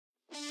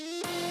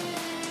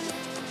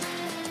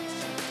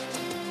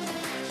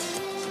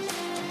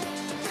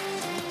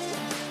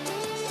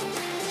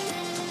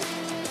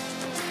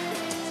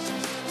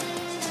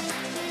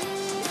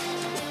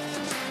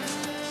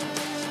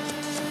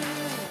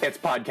It's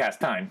podcast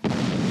time.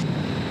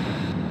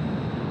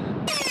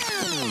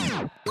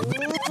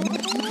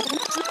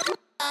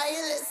 Are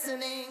you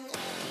listening?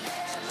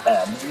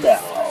 And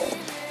now,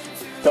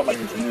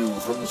 coming to you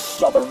from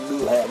southern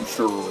New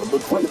Hampshire and the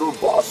greater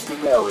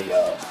Boston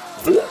area,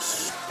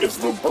 this is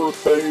the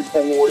Birthday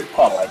Boy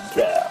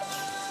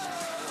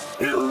Podcast.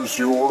 Here's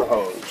your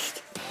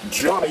host,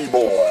 Johnny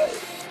Boy.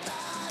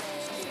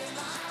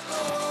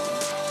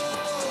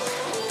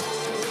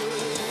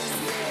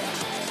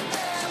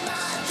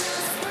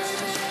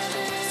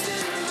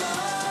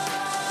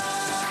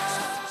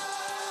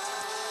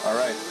 All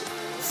right,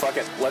 fuck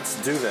it,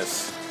 let's do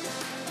this.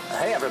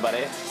 Hey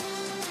everybody,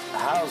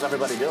 how's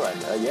everybody doing?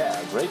 Yeah,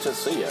 great to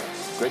see you,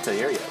 great to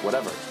hear you,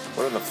 whatever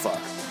the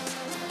fuck.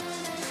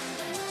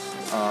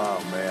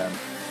 Oh man,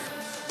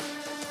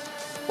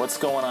 what's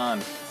going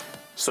on?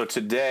 So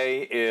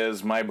today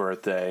is my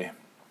birthday,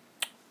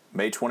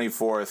 May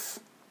 24th,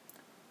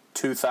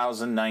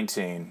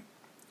 2019,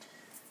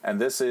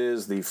 and this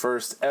is the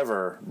first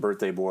ever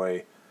Birthday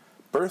Boy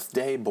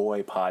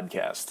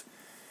podcast.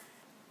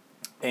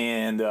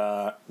 And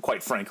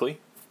quite frankly,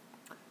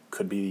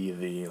 could be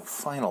the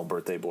final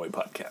Birthday Boy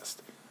podcast.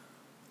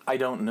 I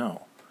don't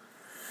know.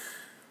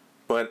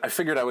 But I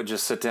figured I would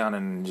just sit down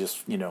and just,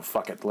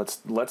 fuck it.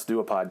 Let's do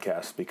a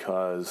podcast,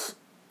 because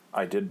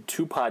I did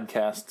 2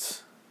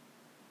 podcasts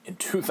in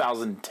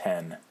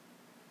 2010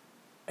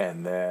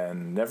 and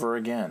then never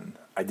again.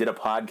 I did a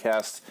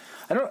podcast.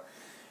 I don't know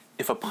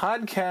if a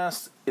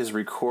podcast is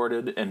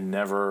recorded and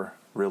never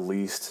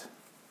released.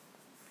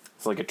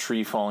 It's like a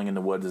tree falling in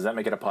the woods. Does that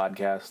make it a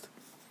podcast?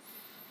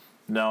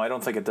 No, I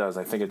don't think it does.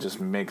 I think it just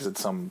makes it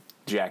some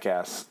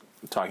jackass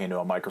talking into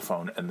a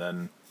microphone, and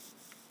then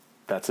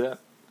that's it.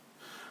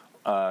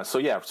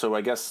 So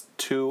I guess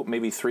 2,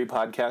 maybe 3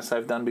 podcasts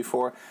I've done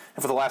before.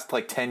 And for the last,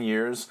 10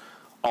 years,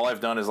 all I've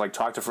done is,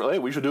 talk to friends. Hey,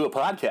 we should do a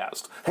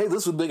podcast. Hey,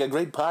 this would make a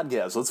great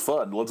podcast. It's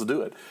fun. Let's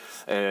do it.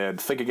 And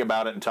thinking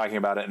about it and talking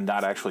about it and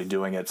not actually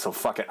doing it. So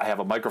fuck it. I have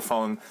a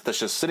microphone that's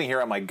just sitting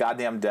here at my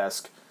goddamn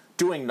desk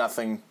doing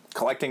nothing,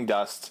 collecting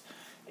dust,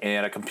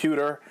 and a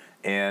computer,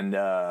 and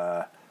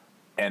a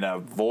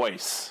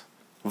voice,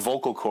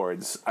 vocal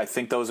cords. I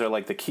think those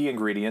are the key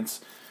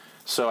ingredients.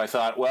 So I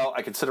thought, well,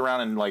 I could sit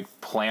around and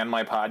plan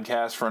my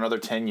podcast for another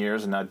 10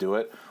 years and not do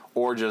it,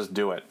 or just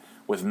do it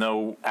with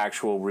no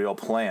actual real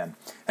plan.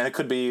 And it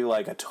could be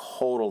a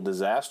total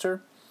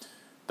disaster.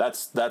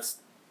 That's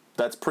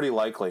pretty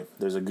likely.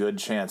 There's a good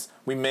chance.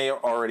 We may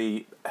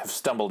already have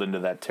stumbled into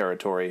that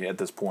territory at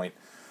this point,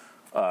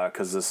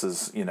 because this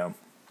is,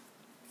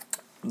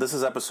 this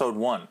is episode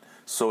 1,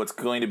 so it's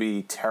going to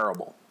be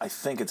terrible. I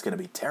think it's going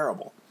to be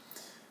terrible.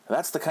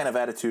 That's the kind of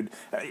attitude.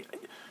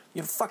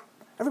 Fuck.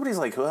 Everybody's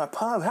like,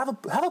 have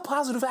a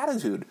positive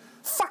attitude.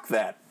 Fuck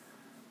that.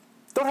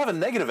 Don't have a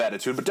negative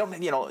attitude, but don't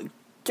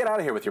get out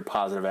of here with your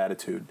positive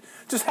attitude.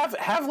 Just have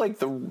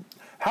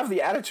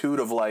the attitude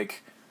of I'm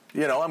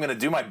going to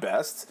do my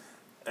best.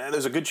 And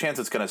there's a good chance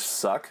it's going to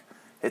suck.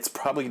 It's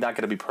probably not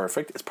going to be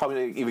perfect. It's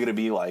probably even going to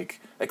be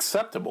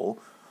acceptable.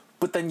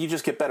 But then you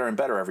just get better and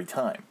better every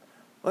time.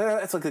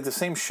 It's like the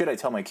same shit I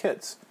tell my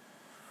kids.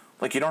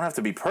 You don't have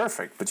to be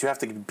perfect, but you have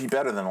to be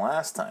better than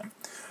last time.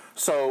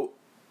 So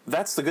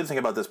that's the good thing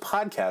about this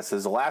podcast,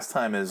 is the last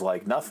time is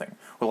nothing.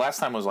 Well, last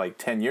time was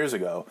 10 years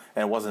ago,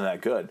 and it wasn't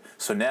that good.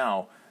 So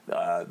now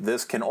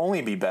this can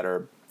only be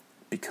better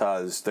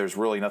because there's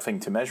really nothing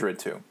to measure it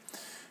to.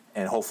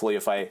 And hopefully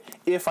if I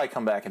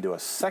come back and do a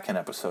second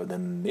episode,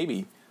 then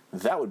maybe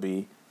that would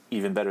be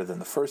even better than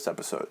the first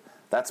episode.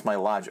 That's my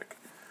logic.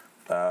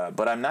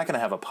 But I'm not going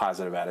to have a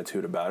positive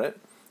attitude about it.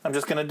 I'm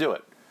just going to do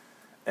it.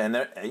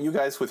 And you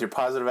guys with your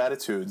positive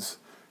attitudes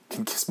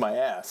can kiss my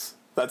ass.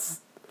 That's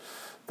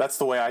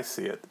the way I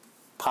see it.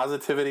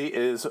 Positivity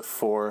is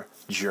for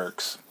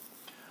jerks.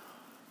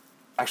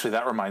 Actually,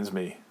 that reminds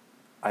me.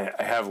 I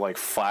have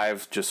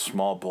 5 just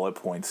small bullet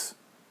points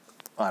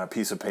on a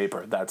piece of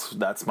paper.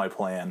 That's my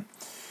plan.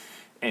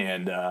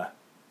 And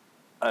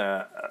but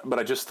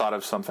I just thought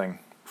of something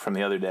from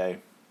the other day.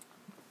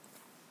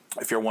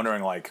 If you're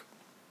wondering,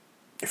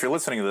 if you're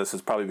listening to this,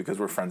 it's probably because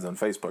we're friends on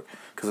Facebook,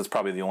 because it's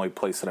probably the only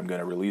place that I'm going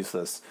to release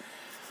this.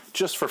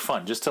 Just for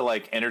fun, just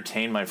to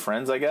entertain my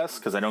friends, I guess,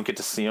 because I don't get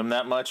to see them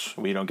that much.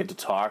 We don't get to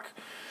talk,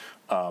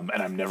 and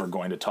I'm never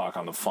going to talk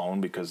on the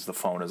phone because the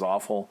phone is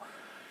awful.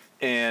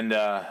 And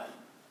I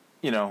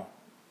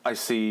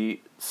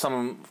see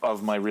some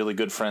of my really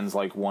good friends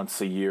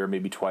once a year,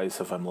 maybe twice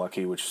if I'm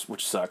lucky, which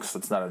sucks.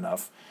 That's not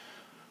enough.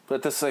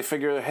 But this, I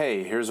figure,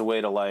 hey, here's a way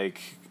to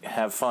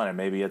have fun, and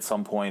maybe at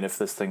some point, if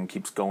this thing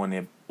keeps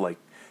going,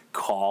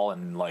 call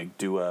and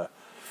do a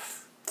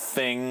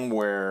thing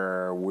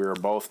where we're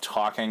both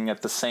talking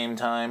at the same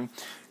time.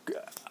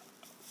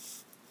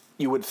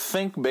 You would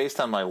think,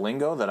 based on my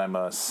lingo, that I'm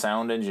a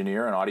sound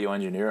engineer, an audio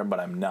engineer, but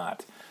I'm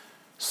not.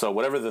 So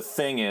whatever the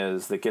thing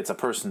is that gets a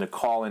person to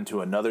call into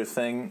another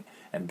thing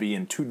and be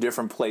in 2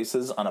 different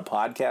places on a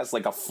podcast,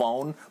 like a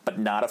phone, but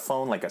not a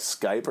phone, like a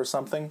Skype or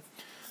something,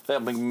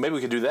 maybe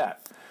we could do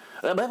that.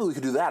 Maybe we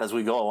could do that as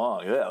we go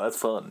along. Yeah, that's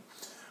fun.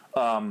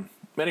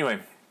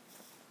 Anyway,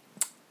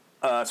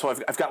 So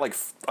I've got like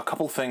a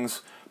couple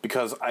things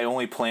because I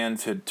only plan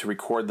to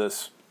record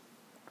this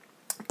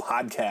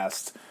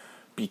podcast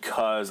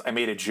because I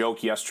made a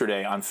joke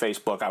yesterday on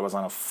Facebook. I was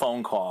on a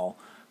phone call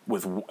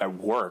at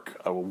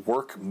work, a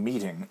work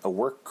meeting, a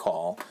work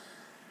call,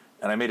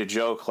 and I made a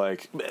joke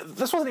like,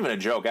 this wasn't even a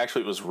joke.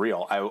 Actually, it was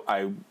real.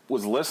 I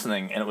was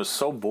listening, and it was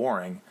so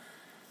boring.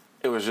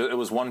 It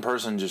was one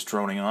person just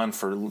droning on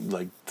for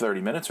like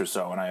 30 minutes or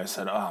so, and I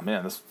said, "Oh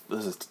man, this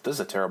is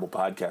a terrible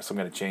podcast. I'm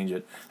going to change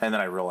it." And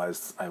then I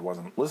realized I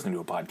wasn't listening to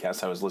a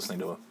podcast. I was listening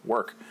to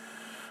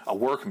a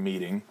work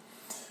meeting.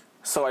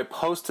 So I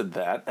posted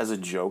that as a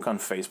joke on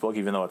Facebook,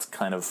 even though it's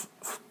kind of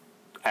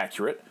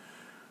accurate.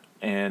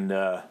 And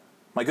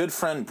my good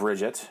friend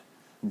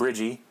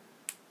Bridgie,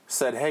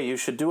 said, "Hey, you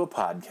should do a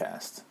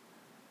podcast."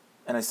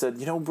 And I said,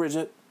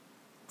 Bridget,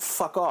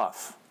 fuck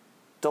off.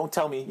 Don't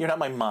tell me, you're not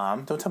my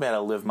mom. Don't tell me how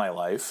to live my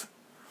life.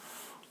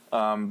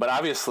 But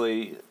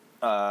obviously,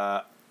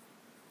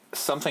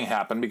 something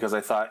happened because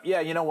I thought,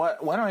 yeah, you know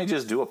what? Why don't I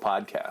just do a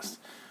podcast?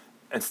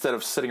 Instead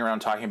of sitting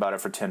around talking about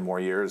it for 10 more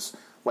years,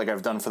 like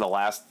I've done for the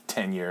last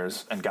 10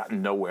 years and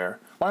gotten nowhere.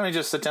 Why don't I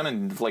just sit down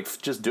and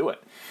just do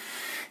it?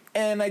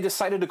 And I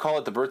decided to call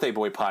it the Birthday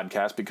Boy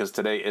Podcast because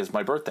today is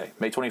my birthday,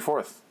 May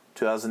 24th,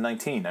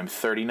 2019. I'm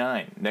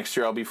 39. Next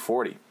year I'll be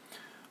 40.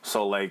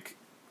 So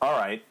all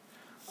right.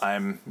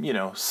 I'm,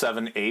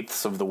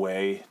 7/8 of the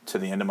way to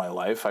the end of my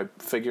life, I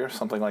figure,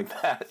 something like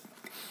that.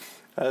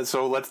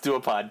 So let's do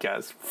a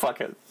podcast. Fuck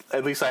it.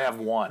 At least I have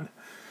one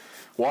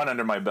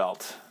under my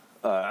belt,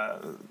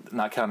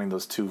 not counting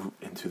those two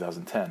in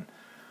 2010.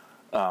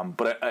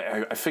 But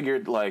I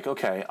figured,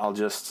 okay,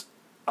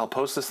 I'll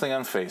post this thing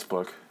on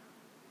Facebook.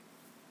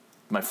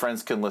 My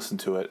friends can listen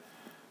to it,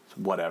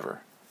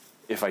 whatever.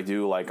 If I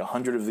do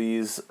 100 of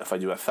these, if I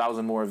do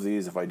 1,000 more of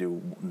these, if I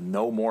do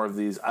no more of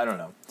these, I don't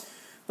know.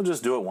 We'll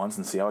just do it once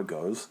and see how it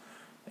goes.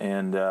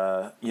 And,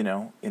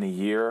 in a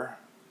year,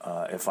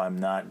 if I'm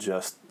not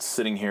just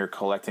sitting here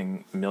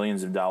collecting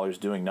millions of dollars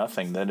doing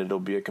nothing, then it'll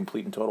be a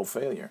complete and total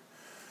failure.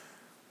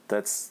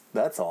 That's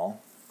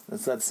all.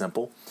 It's that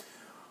simple.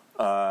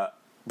 But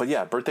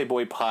yeah, Birthday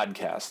Boy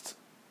Podcast.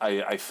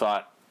 I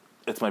thought,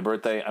 it's my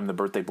birthday, I'm the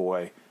birthday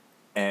boy.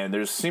 And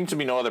there seemed to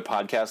be no other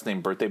podcast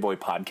named Birthday Boy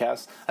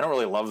Podcast. I don't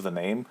really love the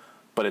name,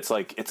 but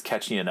it's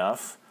catchy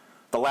enough.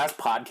 The last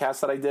podcast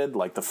that I did,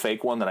 the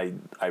fake one that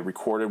I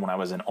recorded when I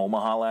was in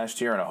Omaha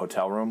last year in a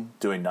hotel room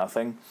doing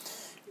nothing,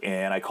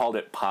 and I called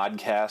it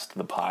Podcast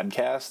the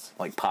Podcast,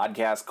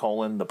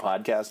 podcast : the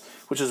podcast,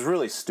 which is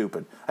really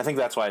stupid. I think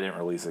that's why I didn't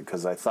release it,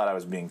 because I thought I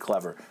was being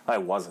clever. I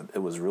wasn't. It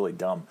was really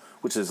dumb,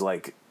 which is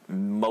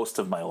most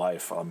of my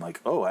life. I'm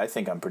oh, I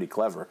think I'm pretty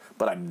clever,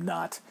 but I'm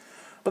not.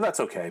 But that's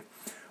okay.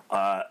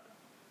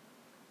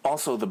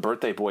 Also, the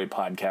Birthday Boy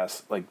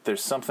Podcast,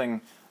 there's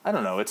something... I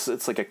don't know. It's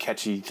like a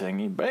catchy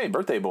thing. Hey,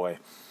 birthday boy.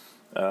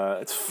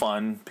 It's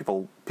fun.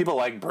 People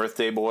like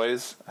birthday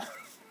boys.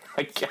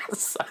 I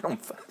guess I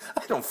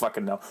don't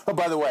fucking know. Oh,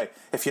 by the way,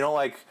 if you don't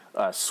like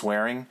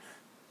swearing,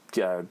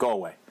 go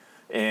away.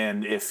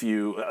 And if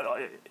you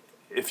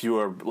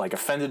are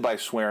offended by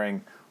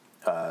swearing,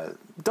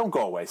 don't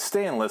go away.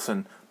 Stay and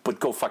listen,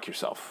 but go fuck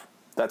yourself.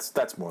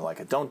 That's more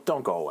like it. Don't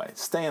go away.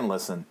 Stay and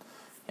listen,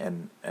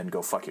 and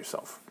go fuck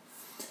yourself.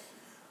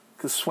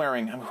 Because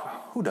swearing,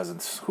 who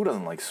doesn't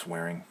like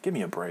swearing? Give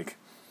me a break.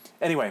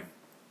 Anyway,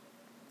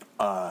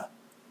 the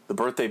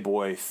birthday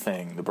boy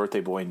thing, the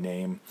birthday boy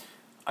name,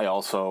 I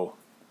also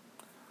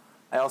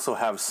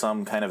have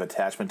some kind of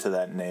attachment to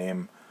that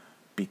name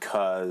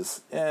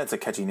because it's a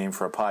catchy name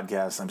for a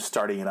podcast. I'm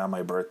starting it on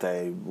my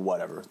birthday,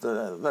 whatever.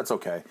 That's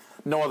okay.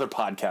 No other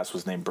podcast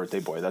was named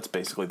Birthday Boy. That's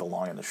basically the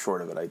long and the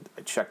short of it.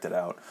 I checked it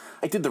out.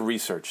 I did the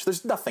research.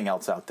 There's nothing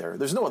else out there.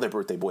 There's no other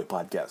Birthday Boy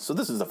podcast, so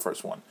this is the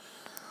first one.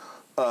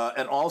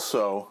 And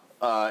also,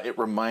 it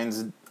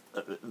reminds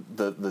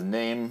the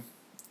name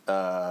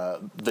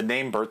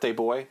Birthday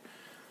Boy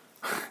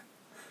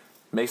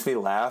makes me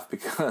laugh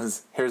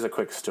because here's a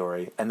quick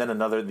story, and then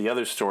the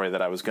other story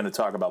that I was going to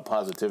talk about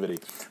positivity.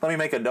 Let me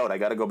make a note. I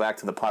got to go back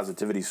to the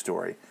positivity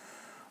story.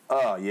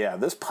 Oh yeah,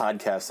 this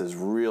podcast is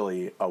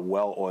really a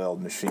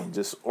well-oiled machine.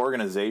 Just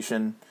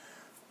organization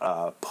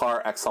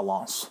par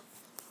excellence.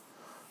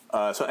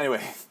 So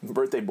anyway,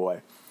 Birthday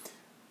Boy.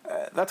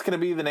 That's going to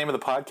be the name of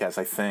the podcast,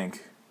 I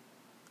think.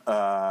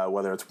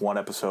 Whether it's one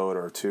episode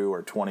or 2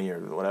 or 20 or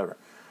whatever.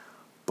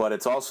 But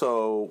it's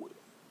also,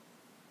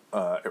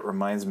 it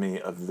reminds me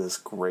of this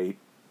great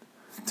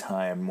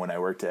time when I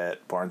worked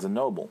at Barnes &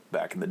 Noble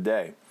back in the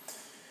day.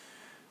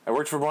 I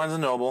worked for Barnes &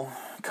 Noble,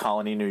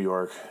 Colony, New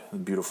York, a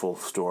beautiful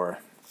store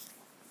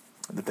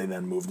that they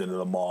then moved into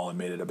the mall and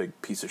made it a big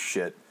piece of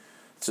shit.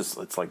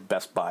 It's like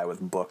Best Buy with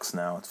books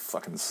now. It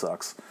fucking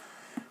sucks.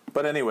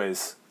 But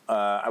anyways,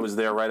 I was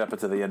there right up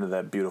until the end of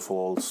that beautiful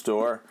old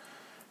store,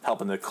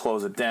 helping to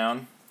close it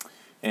down.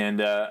 And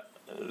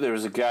there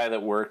was a guy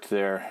that worked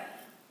there,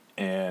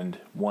 and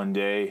one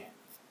day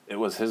it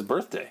was his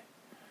birthday.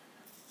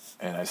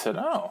 And I said,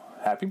 "Oh,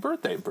 happy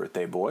birthday,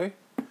 birthday boy."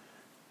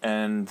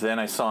 And then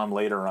I saw him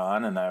later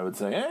on, and I would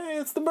say, "Hey,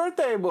 it's the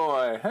birthday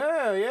boy!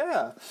 Hell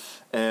yeah!"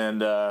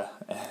 And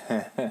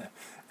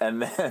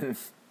and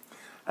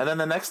then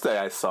the next day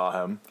I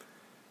saw him,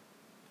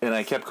 and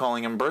I kept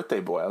calling him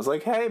birthday boy. I was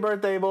like, "Hey,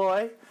 birthday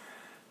boy!"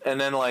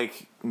 And then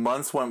like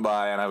months went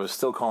by, and I was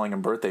still calling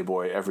him birthday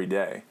boy every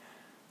day.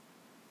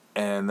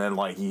 And then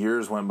like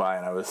years went by,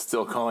 and I was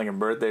still calling him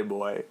birthday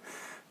boy.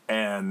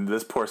 And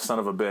this poor son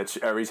of a bitch,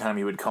 every time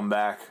he would come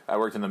back, I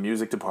worked in the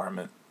music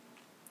department.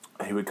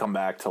 He would come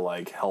back to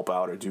like help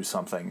out or do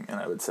something, and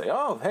I would say,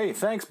 "Oh, hey,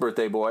 thanks,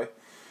 birthday boy."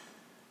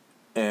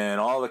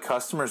 And all the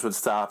customers would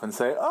stop and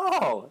say,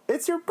 "Oh,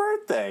 it's your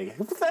birthday.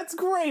 That's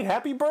great.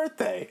 Happy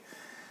birthday."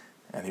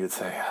 And he would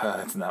say,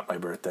 "It's not my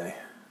birthday,"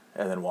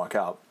 and then walk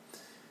out.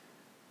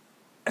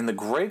 And the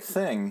great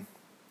thing,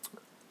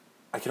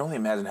 I can only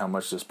imagine how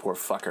much this poor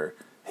fucker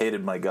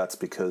hated my guts,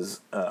 because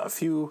a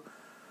few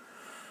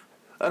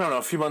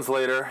months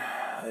later,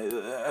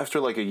 after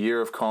like a year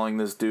of calling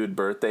this dude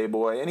birthday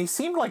boy, and he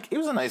seemed like he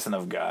was a nice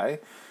enough guy.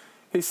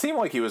 He seemed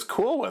like he was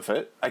cool with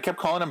it. I kept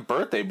calling him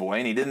birthday boy,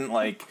 and he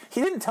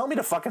didn't tell me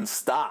to fucking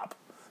stop.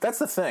 That's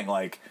the thing.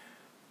 Like,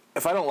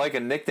 if I don't like a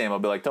nickname, I'll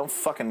be like,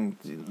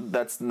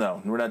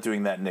 no, we're not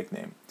doing that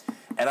nickname.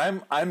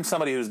 And I'm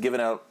somebody who's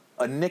given out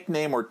a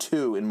nickname or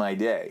two in my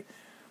day.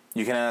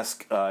 You can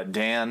ask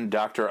Dan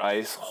Dr.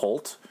 Ice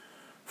Holt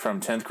from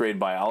 10th grade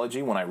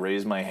biology when I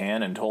raised my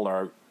hand and told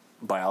our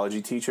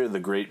biology teacher, the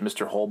great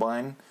Mr.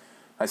 Holbein.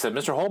 I said,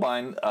 "Mr.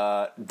 Holbein,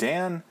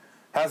 Dan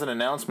has an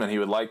announcement he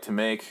would like to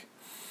make.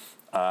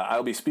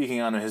 I'll be speaking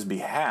on his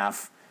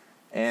behalf,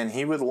 and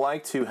he would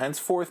like to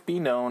henceforth be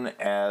known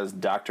as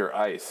Dr.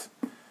 Ice."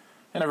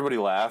 And everybody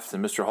laughed,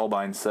 and Mr.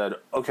 Holbein said,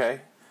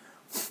 "Okay,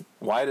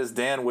 why does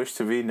Dan wish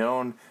to be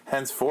known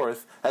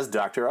henceforth as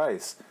Dr.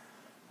 Ice?"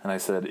 And I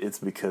said, "It's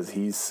because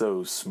he's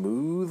so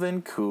smooth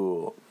and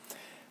cool."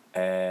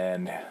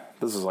 And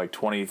this is like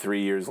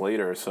 23 years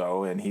later or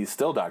so, and he's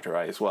still Dr.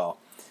 Ice. Well,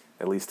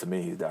 at least to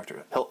me, he's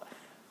Dr.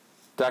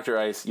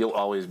 Ice. You'll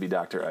always be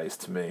Dr. Ice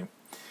to me.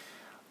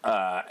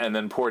 And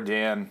then poor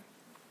Dan,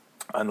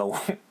 on the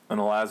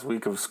last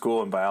week of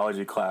school in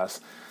biology class,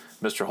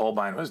 Mr.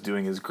 Holbein was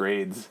doing his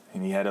grades,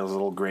 and he had his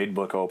little grade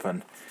book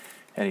open,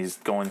 and he's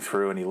going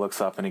through, and he looks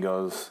up and he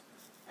goes,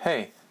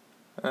 "Hey,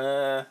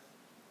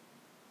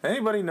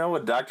 anybody know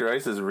what Dr.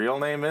 Ice's real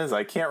name is?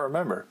 I can't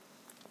remember."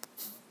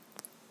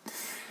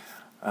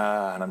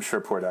 And I'm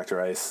sure poor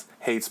Dr. Ice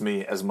hates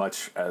me as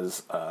much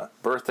as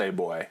birthday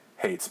boy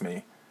hates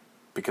me,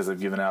 because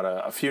I've given out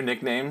a few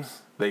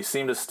nicknames. They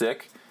seem to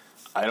stick.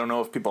 I don't know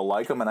if people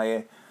like them, and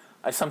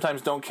I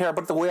sometimes don't care.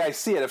 But the way I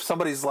see it, if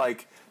somebody's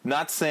like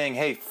not saying,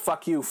 "Hey,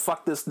 fuck you,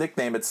 fuck this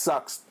nickname, it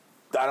sucks,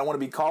 I don't want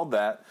to be called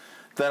that,"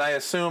 then I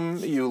assume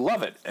you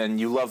love it and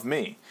you love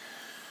me.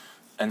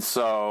 And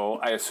so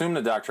I assume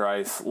that Dr.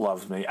 Ice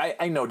loves me.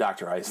 I know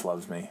Dr. Ice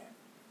loves me.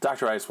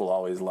 Dr. Ice will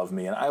always love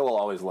me, and I will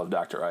always love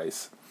Dr.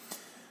 Ice.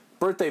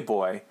 Birthday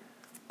boy,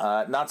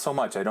 not so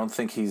much. I don't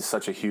think he's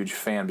such a huge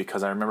fan,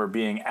 because I remember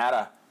being at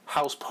a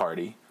house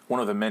party, one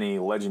of the many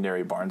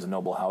legendary Barnes &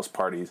 Noble house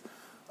parties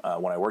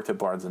when I worked at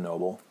Barnes &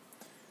 Noble.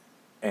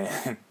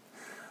 And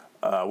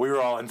we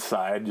were all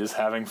inside just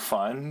having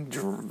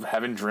fun,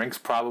 having drinks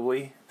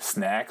probably,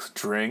 snacks,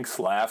 drinks,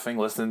 laughing,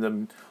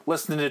 listening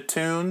to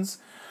tunes.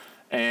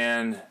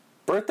 And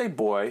birthday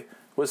boy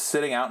was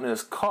sitting out in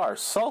his car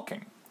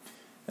sulking.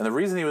 And the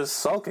reason he was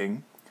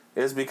sulking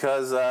is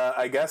because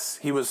I guess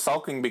he was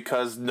sulking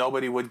because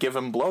nobody would give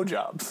him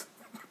blowjobs.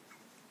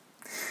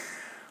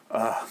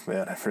 Oh,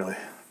 man, I'm really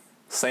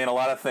saying a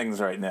lot of things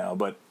right now,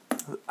 but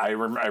I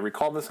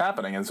recall this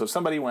happening. And so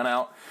somebody went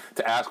out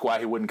to ask why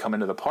he wouldn't come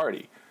into the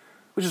party,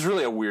 which is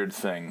really a weird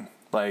thing.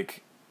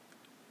 Like,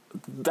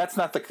 these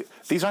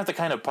aren't the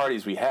kind of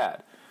parties we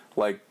had.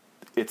 Like,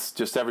 it's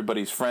just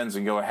everybody's friends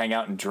and go hang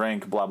out and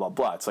drink, blah, blah,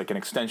 blah. It's like an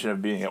extension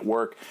of being at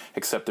work,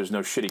 except there's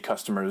no shitty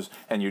customers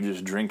and you're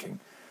just drinking.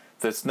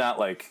 That's not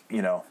like,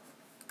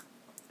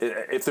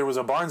 if there was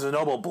a Barnes &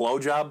 Noble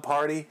blowjob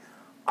party,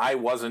 I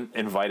wasn't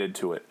invited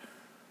to it,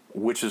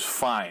 which is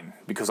fine,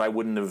 because I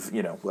wouldn't have,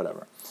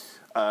 whatever.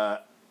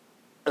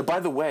 By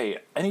the way,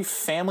 any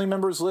family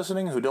members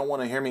listening who don't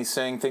want to hear me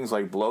saying things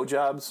like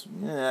blowjobs,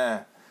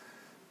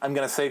 I'm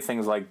going to say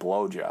things like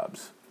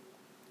blowjobs.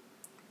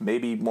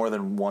 Maybe more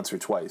than once or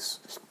twice.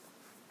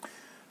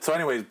 So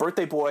anyways,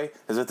 birthday boy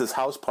is at this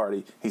house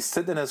party. He's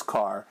sitting in his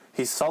car.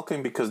 He's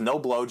sulking because no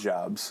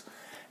blowjobs.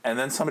 And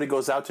then somebody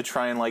goes out to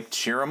try and like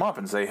cheer him up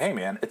and say, "Hey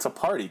man, it's a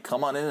party.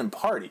 Come on in and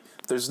party.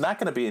 There's not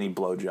going to be any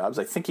blowjobs.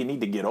 I think you need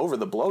to get over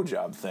the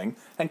blowjob thing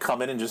and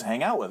come in and just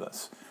hang out with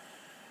us."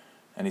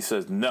 And he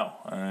says, "No."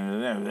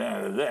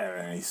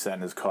 And he sat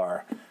in his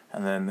car.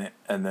 And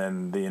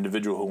then the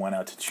individual who went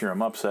out to cheer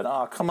him up said,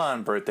 "Oh, come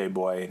on, birthday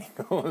boy."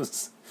 And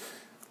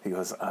he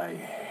goes, "I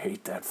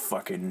hate that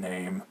fucking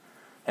name,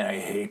 and I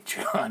hate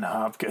John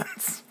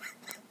Hopkins."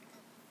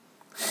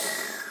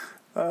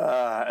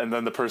 And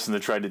then the person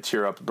that tried to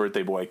cheer up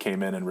birthday boy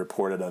came in and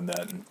reported on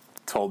that and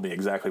told me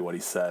exactly what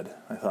he said.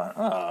 I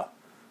thought,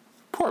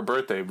 poor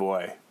birthday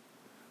boy.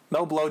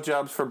 No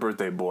blowjobs for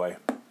birthday boy.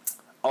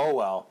 Oh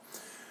well.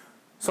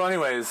 So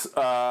anyways,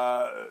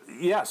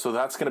 so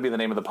that's going to be the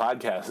name of the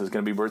podcast. Is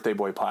going to be Birthday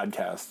Boy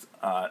Podcast,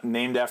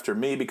 named after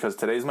me because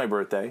today's my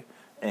birthday,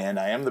 and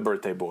I am the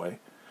birthday boy.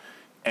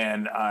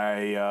 And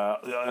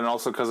and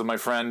also because of my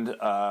friend,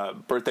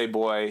 Birthday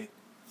Boy,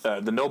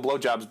 the No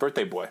Blowjobs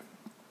Birthday Boy,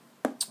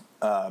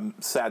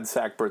 Sad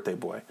Sack Birthday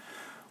Boy,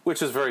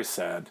 which is very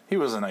sad. He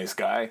was a nice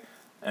guy,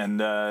 and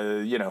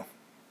didn't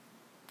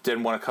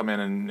want to come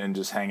in and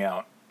just hang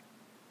out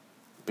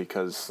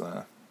because,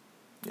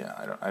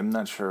 I'm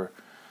not sure.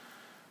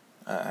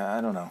 I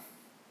don't know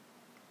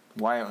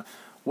why.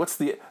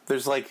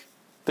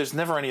 There's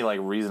never any like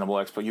reasonable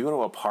explanation. You go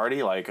to a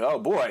party like, oh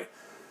boy.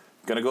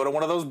 Gonna go to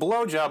one of those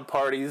blowjob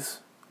parties.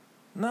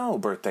 No,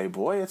 birthday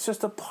boy, it's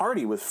just a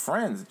party with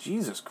friends.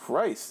 Jesus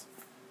Christ.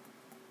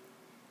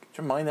 Get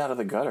your mind out of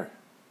the gutter.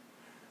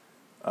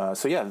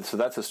 So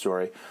that's a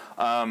story.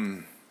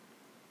 So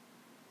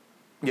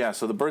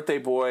the Birthday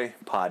Boy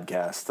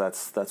Podcast,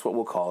 that's what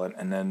we'll call it.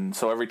 And then,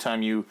 so every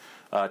time you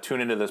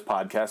tune into this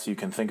podcast, you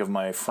can think of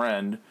my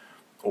friend,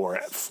 or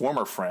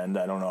former friend,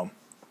 I don't know.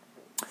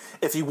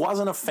 If he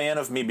wasn't a fan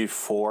of me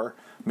before,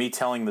 me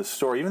telling this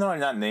story, even though I'm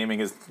not naming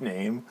his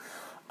name,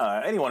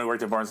 anyone who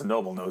worked at Barnes &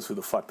 Noble knows who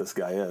the fuck this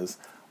guy is.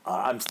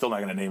 I'm still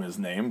not going to name his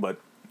name,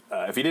 but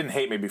if he didn't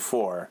hate me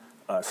before,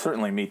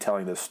 certainly me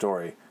telling this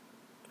story,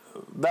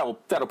 that'll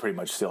pretty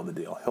much seal the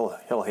deal.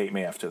 He'll hate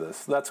me after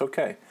this. That's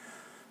okay.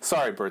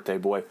 Sorry, birthday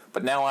boy,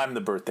 but now I'm the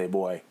birthday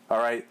boy, all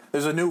right?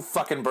 There's a new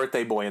fucking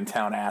birthday boy in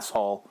town,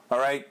 asshole, all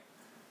right?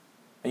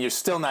 And you're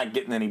still not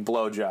getting any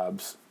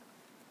blowjobs.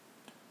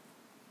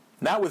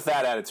 Not with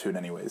that attitude,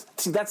 anyways.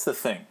 See, that's the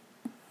thing.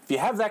 If you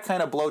have that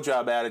kind of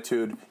blowjob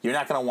attitude, you're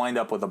not going to wind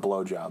up with a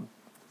blowjob.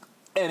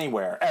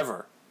 Anywhere,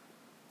 ever.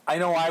 I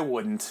know I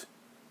wouldn't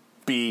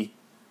be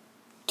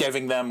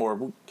giving them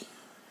or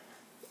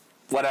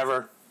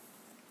whatever.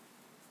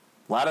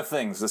 A lot of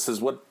things. This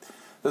is what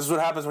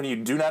happens when you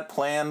do not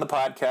plan the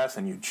podcast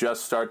and you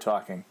just start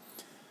talking.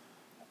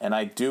 And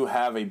I do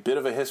have a bit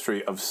of a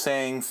history of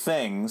saying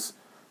things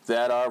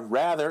that are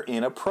rather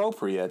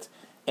inappropriate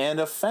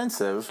and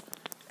offensive,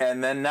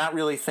 and then not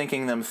really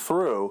thinking them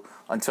through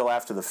until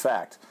after the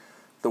fact.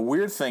 The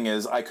weird thing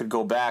is I could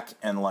go back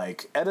and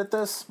edit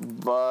this,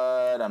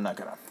 but I'm not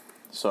gonna.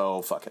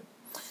 So fuck it.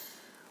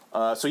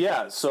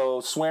 So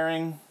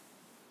swearing,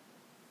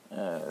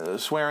 the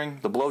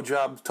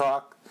blowjob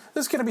talk.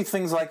 There's gonna be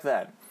things like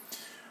that.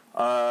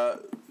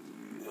 Back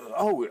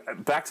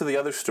to the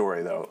other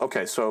story though.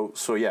 Okay, so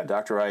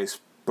Dr. Ice,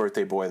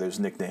 birthday boy. There's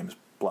nicknames.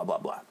 Blah blah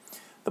blah.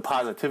 The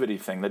positivity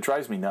thing that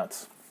drives me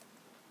nuts.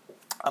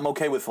 I'm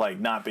okay with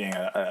not being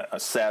a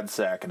sad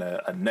sack and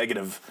a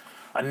negative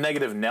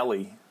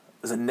Nelly.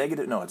 Is it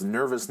negative? No, it's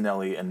nervous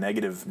Nelly, a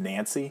negative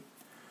Nancy.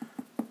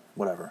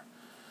 Whatever.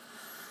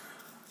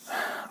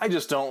 I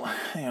just don't.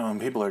 When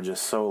people are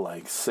just so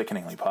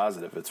sickeningly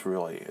positive, it's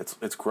really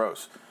it's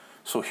gross.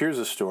 So here's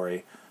a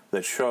story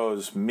that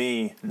shows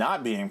me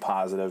not being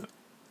positive,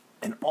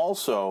 and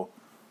also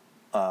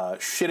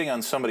shitting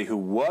on somebody who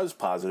was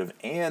positive,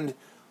 and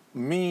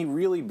me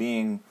really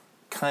being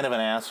kind of an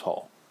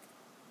asshole.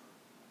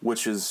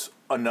 Which is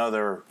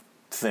another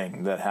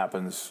thing that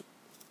happens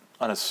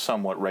on a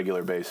somewhat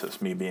regular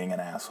basis, me being an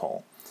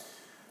asshole.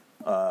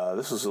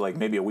 This was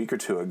maybe a week or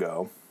two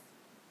ago.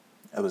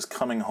 I was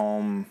coming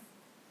home,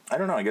 I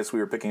don't know, I guess we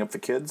were picking up the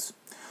kids.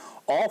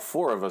 All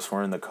four of us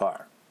were in the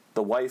car.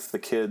 The wife, the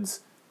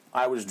kids,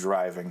 I was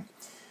driving.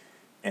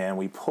 And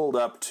we pulled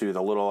up to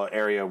the little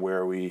area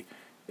where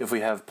if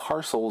we have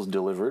parcels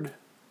delivered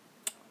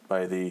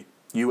by the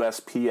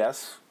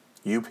USPS,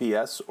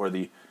 UPS, or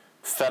the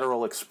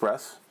Federal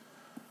Express,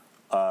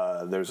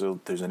 there's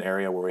an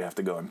area where we have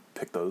to go and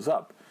pick those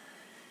up,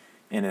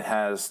 and it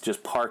has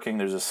just parking.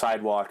 There's a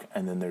sidewalk,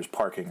 and then there's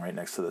parking right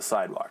next to the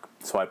sidewalk.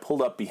 So I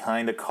pulled up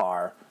behind a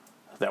car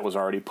that was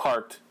already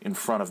parked in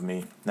front of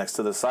me next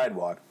to the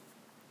sidewalk,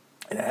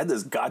 and it had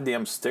this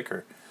goddamn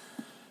sticker,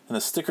 and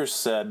the sticker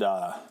said,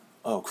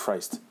 "Oh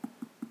Christ,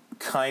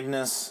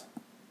 kindness."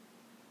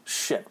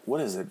 Shit, what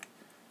is it?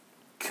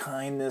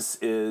 Kindness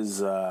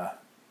is.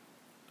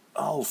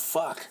 Oh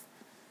fuck.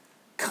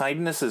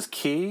 Kindness is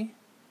key.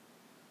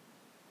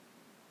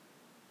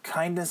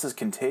 Kindness is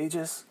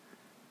contagious.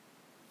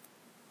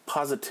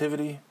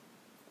 Positivity.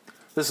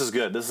 This is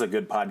good. This is a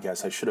good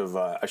podcast. I should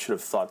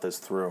have thought this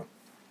through.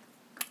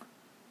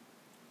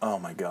 Oh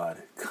my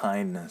God,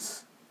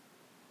 kindness.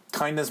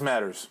 Kindness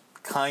matters.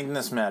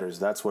 Kindness matters.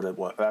 That's what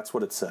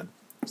it said.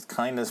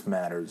 Kindness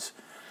matters.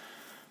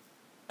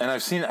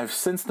 And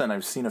since then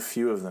I've seen a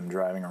few of them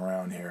driving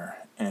around here,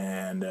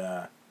 and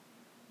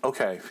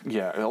okay,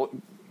 yeah,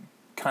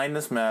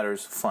 kindness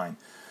matters. Fine.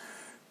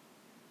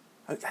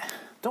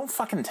 Don't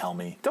fucking tell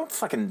me. Don't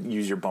fucking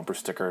use your bumper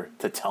sticker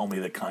to tell me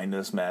that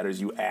kindness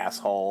matters, you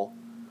asshole.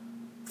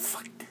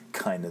 Fuck,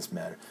 kindness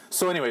matters.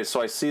 So anyway,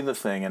 I see the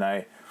thing, and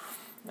I,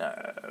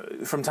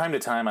 from time to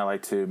time, I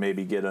like to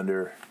maybe get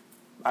under.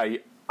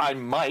 I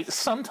might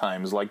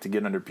sometimes like to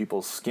get under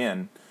people's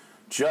skin,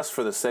 just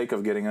for the sake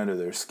of getting under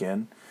their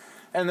skin,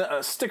 And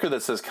a sticker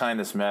that says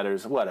kindness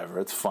matters, whatever,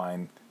 it's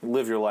fine.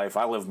 Live your life,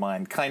 I live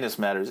mine. Kindness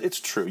matters. It's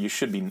true. You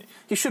should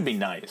be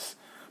nice.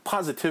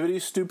 Positivity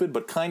is stupid,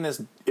 but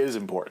kindness is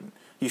important.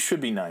 You should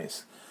be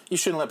nice. You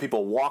shouldn't let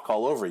people walk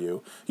all over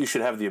you. You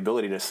should have the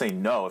ability to say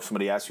no if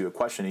somebody asks you a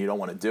question and you don't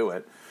want to do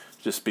it.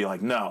 Just be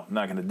like, no, I'm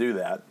not going to do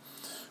that.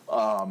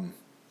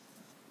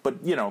 But,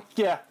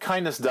 yeah,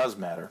 kindness does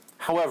matter.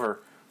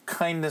 However,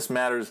 kindness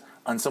matters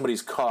on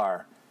somebody's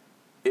car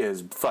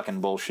is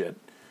fucking bullshit.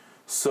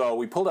 So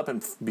we pulled up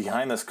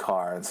behind this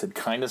car and said,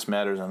 kindness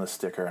matters on the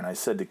sticker. And I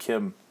said to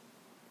Kim,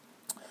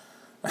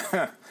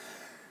 and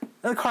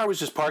the car was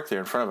just parked there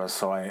in front of us.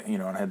 So I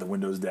had the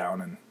windows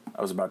down and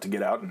I was about to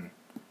get out and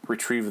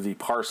retrieve the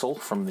parcel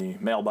from the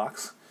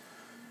mailbox.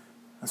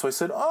 And so I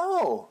said,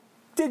 oh,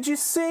 did you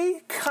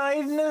see?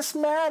 Kindness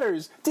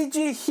matters. Did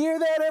you hear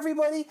that,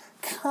 everybody?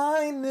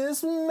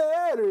 Kindness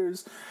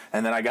matters.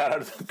 And then I got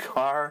out of the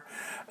car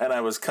and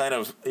I was kind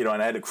of, and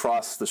I had to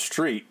cross the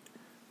street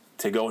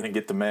to go in and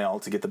get the mail,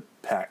 to get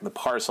the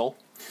parcel.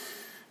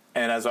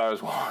 And as I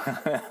was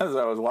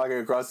walking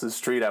across the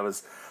street,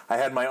 I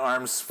had my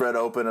arms spread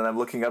open and I'm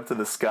looking up to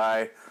the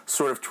sky,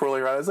 sort of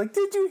twirling around. I was like,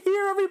 did you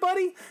hear,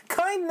 everybody?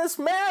 Kindness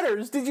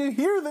matters. Did you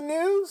hear the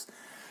news?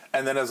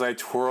 And then as I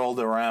twirled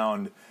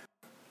around,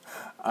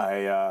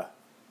 I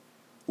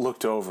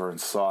looked over and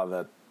saw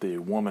that the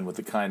woman with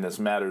the Kindness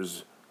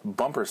Matters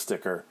bumper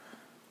sticker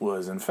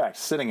was, in fact,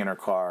 sitting in her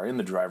car in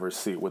the driver's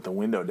seat with the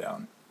window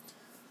down.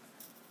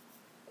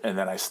 And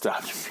then I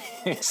stopped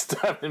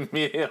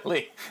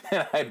immediately,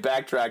 and I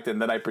backtracked, and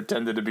then I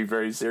pretended to be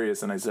very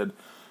serious, and I said,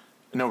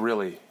 no,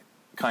 really,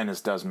 kindness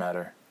does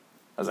matter,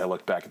 as I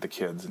looked back at the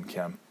kids and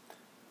Kim.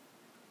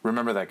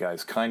 Remember that,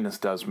 guys, kindness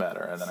does matter.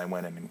 And then I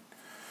went in and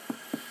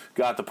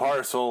got the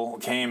parcel,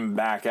 came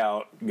back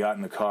out, got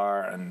in the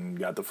car, and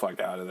got the fuck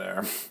out of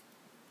there.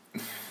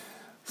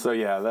 So,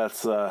 yeah,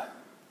 that's,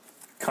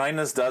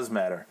 kindness does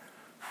matter.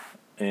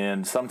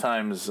 And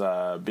sometimes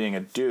being a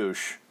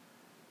douche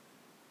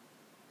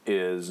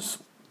is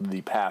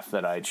the path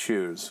that I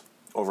choose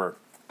over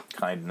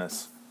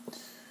kindness.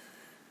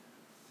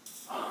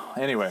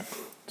 Anyway,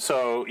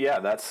 so yeah,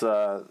 that's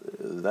a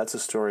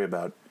story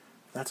about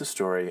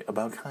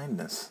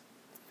kindness.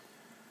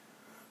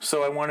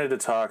 So I wanted to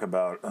talk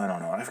about, I don't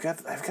know, I've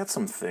got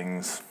some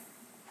things.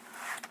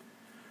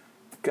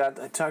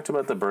 I talked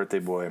about the birthday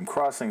boy. I'm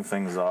crossing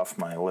things off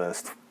my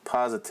list.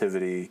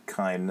 Positivity,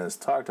 kindness,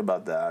 talked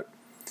about that.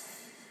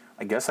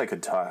 I guess I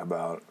could talk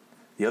about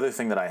the other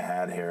thing that I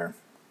had here.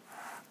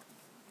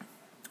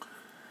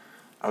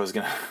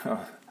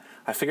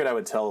 I figured I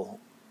would tell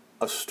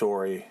a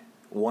story,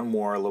 one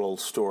more little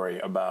story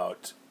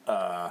about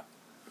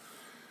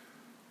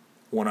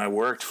when I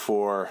worked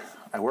for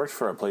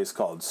a place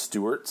called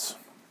Stewart's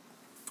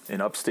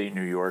in upstate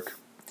New York,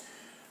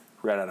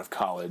 right out of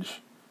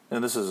college.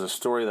 And this is a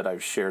story that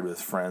I've shared with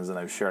friends and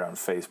I've shared on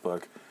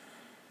Facebook.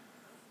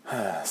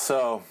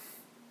 So,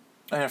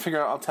 and I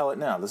figure I'll tell it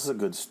now. This is a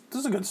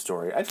good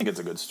story. I think it's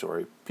a good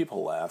story.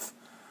 People laugh.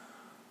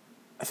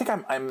 I think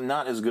I'm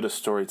not as good a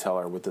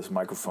storyteller with this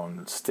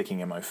microphone sticking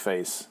in my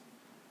face.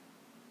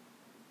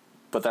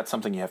 But that's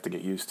something you have to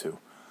get used to.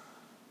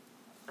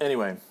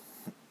 Anyway,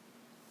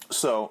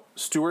 so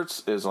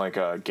Stewart's is like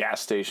a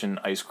gas station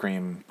ice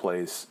cream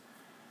place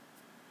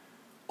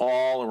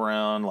all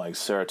around like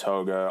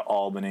Saratoga,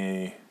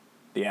 Albany,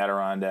 the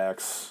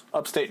Adirondacks,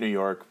 upstate New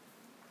York,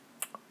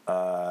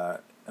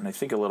 and I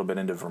think a little bit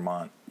into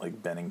Vermont,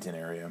 like Bennington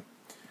area,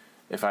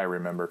 if I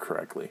remember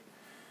correctly.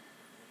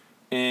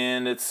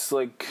 And it's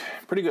like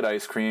pretty good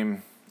ice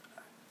cream,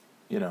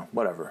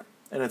 whatever.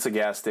 And it's a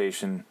gas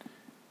station,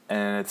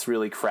 and it's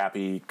really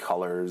crappy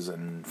colors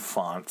and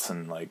fonts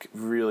and like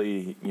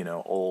really,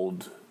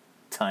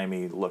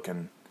 old-timey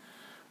looking.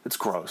 It's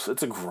gross.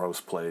 It's a gross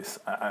place.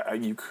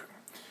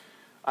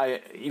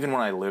 I even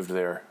when I lived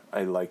there,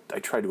 I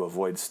tried to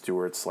avoid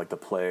Stewart's like the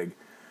plague.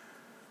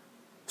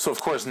 So of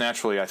course,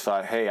 naturally, I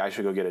thought, hey, I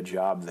should go get a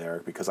job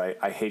there because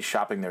I hate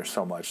shopping there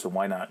so much. So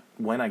why not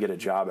get a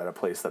job at a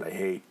place that I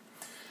hate?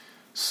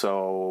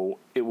 So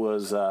it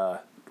was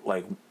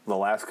like the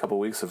last couple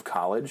weeks of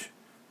college.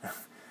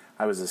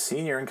 I was a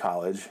senior in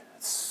college.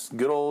 It's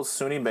good old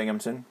SUNY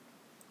Binghamton.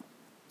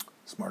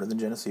 Smarter than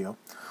Geneseo.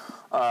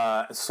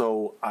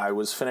 So I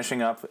was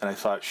finishing up, and I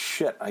thought,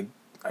 shit, I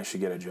should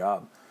get a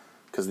job.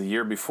 Because the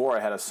year before, I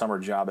had a summer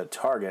job at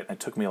Target, and it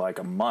took me like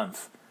a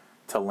month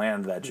to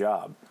land that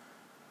job.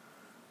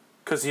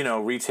 Because,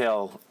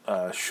 retail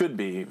should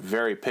be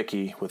very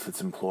picky with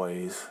its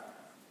employees,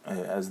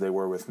 as they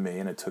were with me,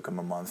 and it took them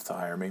a month to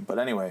hire me. But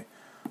anyway,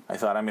 I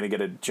thought I'm going to get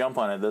a jump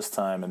on it this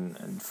time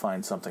and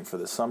find something for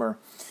the summer.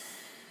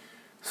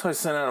 So I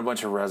sent out a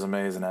bunch of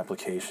resumes and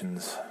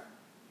applications.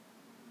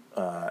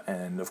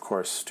 And, of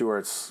course,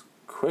 Stewart's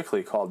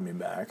quickly called me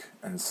back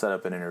and set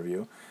up an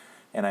interview.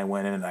 And I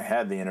went in and I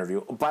had the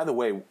interview. By the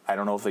way, I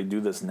don't know if they do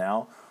this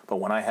now, but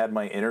when I had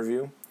my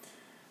interview,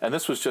 and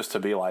this was just to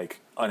be like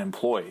an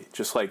employee,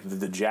 just like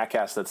the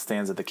jackass that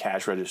stands at the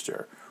cash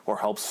register or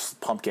helps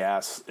pump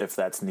gas if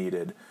that's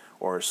needed,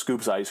 or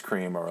scoops ice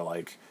cream, or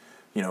like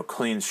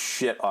cleans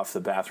shit off the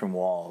bathroom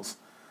walls.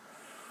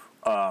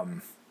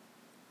 I'm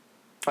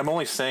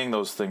only saying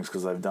those things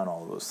because I've done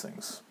all of those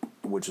things,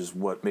 which is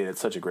what made it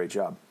such a great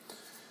job.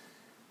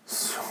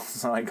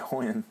 So I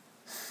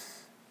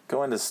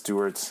go into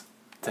Stewart's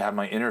to have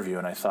my interview,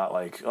 and I thought,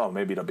 like, oh,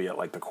 maybe it'll be at,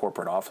 like, the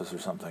corporate office or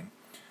something.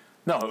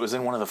 No, it was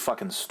in one of the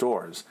fucking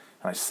stores,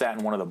 and I sat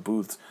in one of the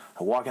booths.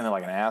 I walk in there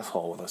like an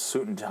asshole with a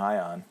suit and tie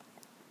on,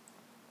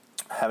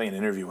 having an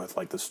interview with,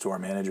 like, the store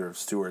manager of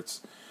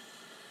Stewart's.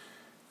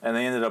 And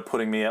they ended up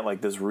putting me at,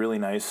 like, this really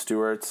nice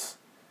Stewart's,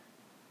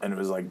 and it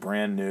was, like,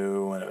 brand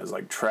new, and it was,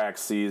 like, track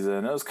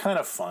season. It was kind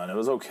of fun. It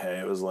was okay.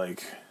 It was,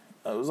 like,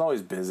 it was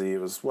always busy.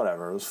 It was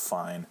whatever. It was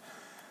fine.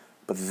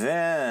 But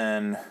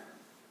then,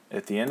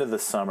 at the end of the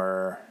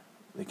summer,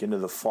 like, into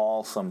the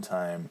fall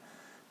sometime,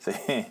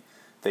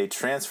 they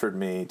transferred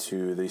me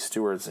to the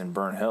Stewart's in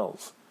Burnt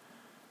Hills,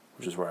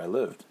 which is where I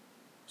lived.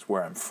 It's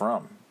where I'm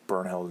from,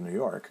 Burnt Hills, New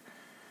York.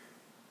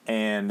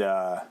 And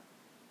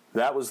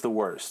that was the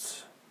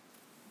worst.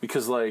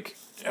 Because, like,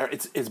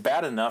 it's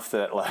bad enough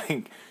that,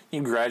 like,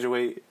 you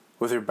graduate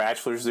with your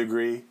bachelor's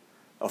degree,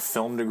 a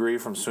film degree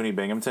from SUNY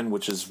Binghamton,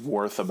 which is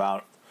worth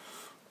about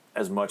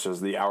as much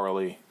as the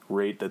hourly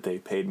rate that they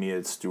paid me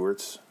at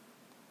Stewart's,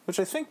 which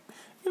I think,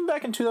 even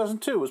back in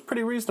 2002, was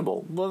pretty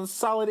reasonable. Well, a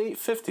solid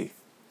 $850.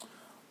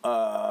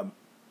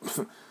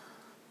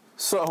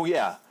 So,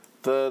 yeah,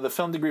 the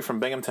film degree from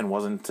Binghamton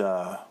wasn't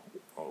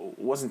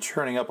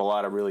churning up a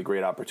lot of really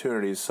great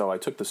opportunities, so I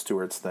took the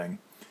Stewart's thing.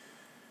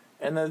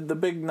 And the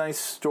big nice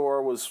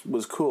store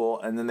was cool,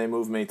 and then they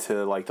moved me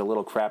to, like, the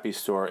little crappy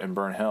store in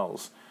Burnt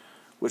Hills,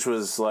 which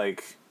was,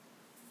 like,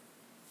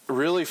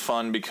 really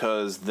fun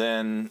because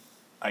then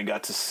I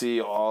got to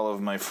see all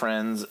of my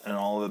friends and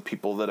all the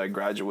people that I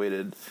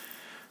graduated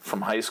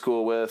from high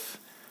school with,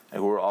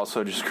 and who were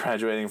also just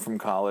graduating from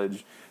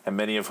college, and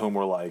many of whom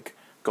were, like,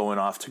 going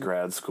off to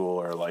grad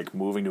school or, like,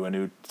 moving to a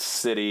new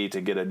city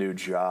to get a new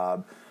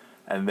job.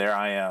 And there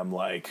I am,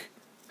 like,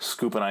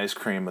 scooping ice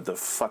cream with the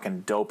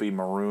fucking dopey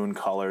maroon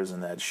colors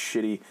and that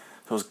shitty,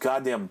 those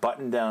goddamn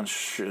button-down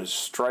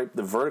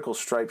the vertical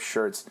striped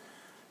shirts.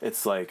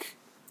 It's like,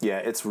 yeah,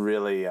 it's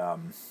really, I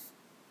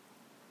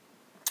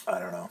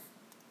don't know,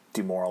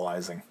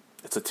 demoralizing.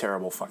 It's a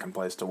terrible fucking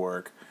place to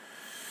work.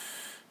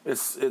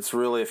 It's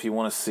really, if you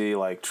want to see,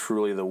 like,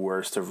 truly the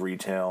worst of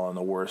retail and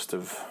the worst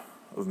of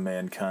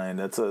mankind,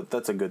 that's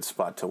a good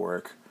spot to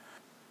work.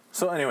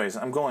 So anyways,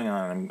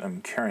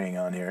 I'm carrying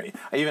on here.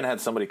 I even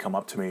had somebody come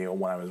up to me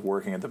when I was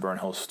working at the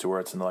Burnt Hills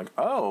Stewart's, and they're like,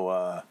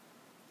 oh,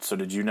 so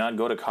did you not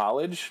go to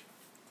college?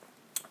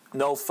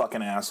 No,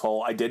 fucking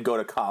asshole. I did go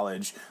to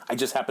college. I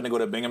just happened to go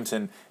to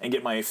Binghamton and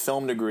get my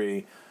film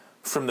degree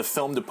from the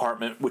film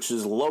department, which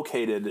is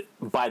located,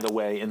 by the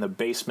way, in the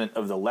basement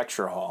of the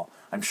lecture hall.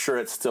 I'm sure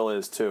it still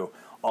is, too.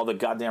 All the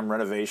goddamn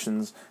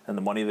renovations and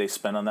the money they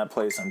spent on that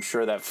place, I'm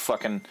sure that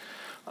fucking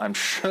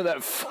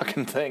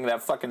thing,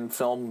 that fucking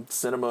film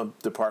cinema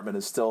department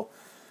is still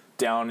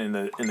down in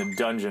the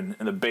dungeon,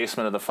 in the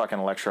basement of the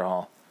fucking lecture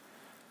hall.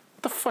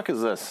 What the fuck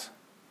is this?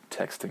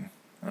 Texting.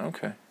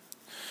 Okay.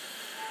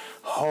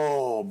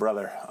 Oh,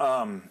 brother.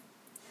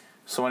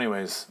 So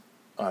anyways,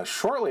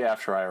 shortly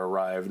after I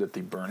arrived at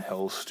the Burnt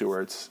Hills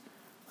Stewart's,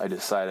 I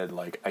decided,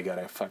 like, I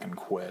gotta fucking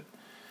quit.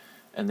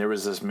 And there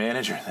was this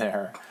manager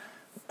there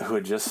who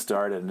had just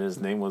started, and his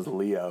name was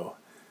Leo.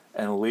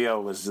 And Leo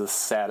was the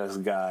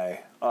saddest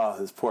guy. Oh,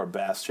 this poor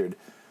bastard.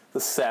 The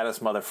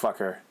saddest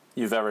motherfucker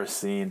you've ever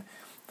seen.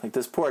 Like,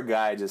 this poor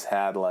guy just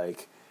had,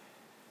 like,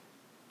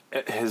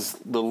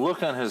 the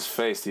look on his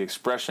face, the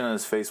expression on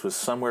his face was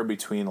somewhere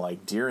between,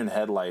 like, deer in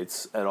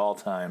headlights at all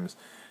times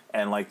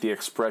and, like, the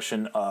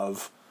expression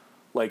of,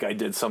 like, I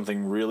did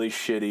something really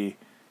shitty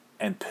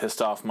and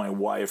pissed off my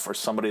wife or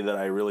somebody that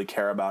I really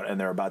care about and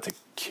they're about to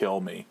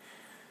kill me.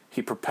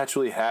 He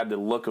perpetually had the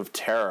look of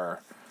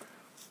terror.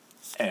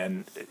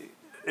 And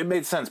it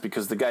made sense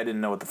because the guy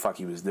didn't know what the fuck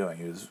he was doing.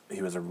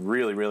 He was a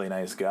really, really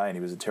nice guy, and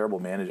he was a terrible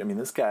manager. I mean,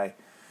 this guy,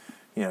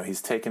 you know,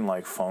 he's taking,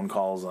 like, phone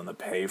calls on the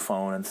pay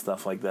phone and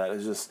stuff like that.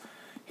 It's just,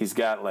 he's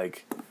got,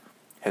 like,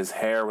 his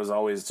hair was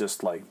always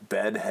just, like,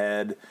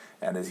 bedhead,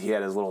 and he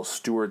had his little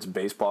Stewart's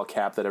baseball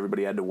cap that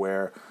everybody had to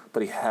wear,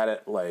 but he had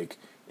it, like,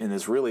 in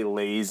this really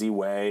lazy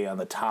way on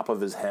the top of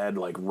his head,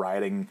 like,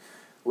 riding.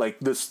 Like,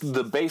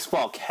 the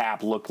baseball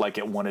cap looked like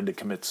it wanted to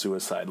commit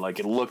suicide. Like,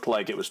 it looked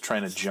like it was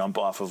trying to jump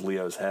off of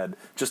Leo's head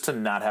just to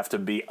not have to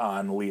be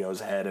on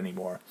Leo's head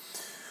anymore.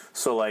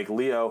 So, like,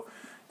 Leo,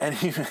 and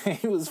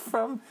he was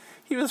from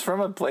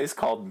a place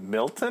called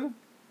Milton,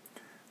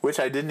 which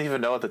I didn't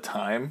even know at the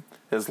time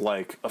is,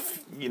 like,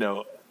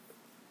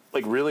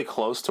 like, really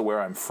close to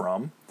where I'm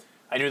from.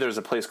 I knew there was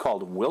a place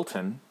called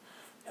Wilton,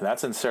 and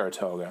that's in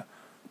Saratoga.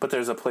 But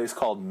there's a place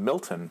called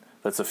Milton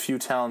that's a few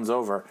towns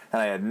over,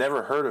 and I had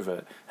never heard of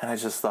it. And I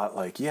just thought,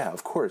 like, yeah,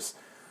 of course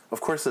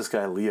this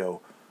guy Leo,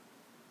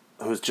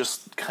 who's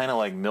just kind of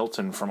like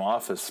Milton from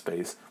Office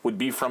Space, would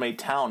be from a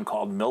town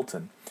called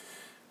Milton,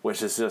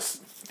 which is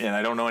just, and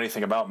I don't know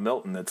anything about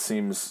Milton. It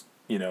seems,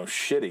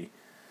 shitty.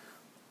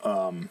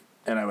 And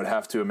I would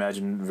have to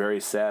imagine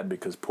very sad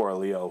because poor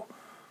Leo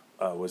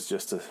was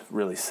just a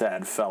really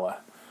sad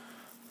fella,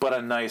 but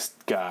a nice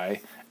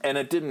guy. And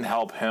it didn't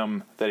help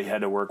him that he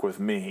had to work with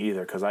me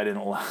either, because I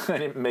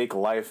didn't make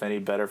life any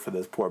better for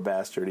this poor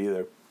bastard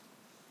either.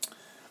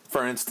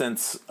 For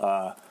instance,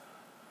 so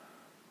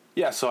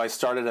I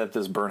started at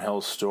this Burnt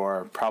Hills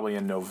store probably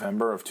in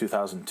November of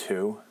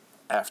 2002,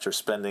 after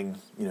spending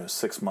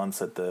 6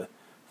 months at the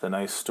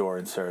nice store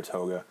in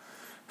Saratoga.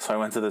 So I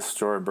went to this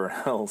store in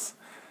Burnt Hills,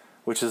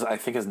 which I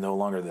think is no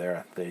longer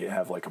there. They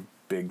have like a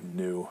big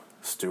new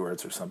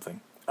Stewart's or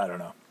something. I don't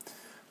know.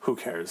 Who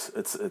cares?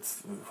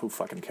 It's who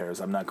fucking cares?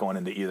 I'm not going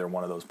into either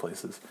one of those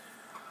places.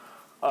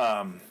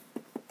 But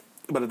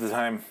at the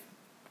time,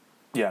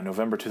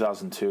 November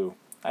 2002,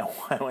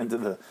 I went to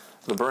the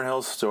Burnt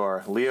Hills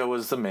store. Leo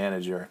was the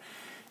manager,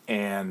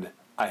 and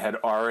I had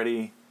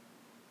already,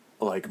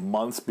 like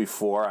months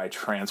before I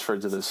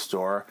transferred to this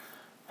store,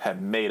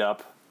 had made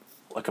up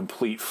a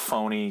complete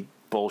phony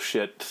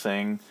bullshit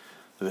thing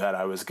that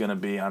I was going to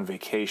be on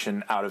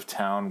vacation out of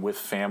town with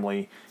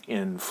family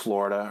in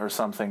Florida or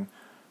something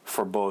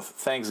for both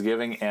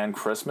Thanksgiving and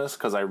Christmas,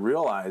 because I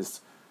realized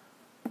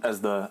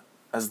as the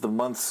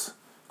months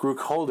grew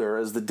colder,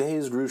 as the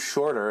days grew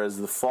shorter, as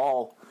the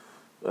fall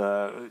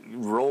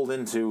rolled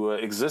into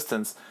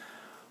existence,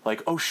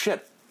 like, oh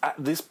shit,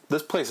 this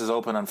place is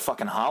open on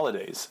fucking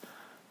holidays.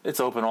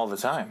 It's open all the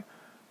time.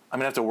 I'm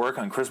going to have to work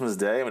on Christmas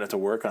Day. I'm going to have to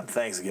work on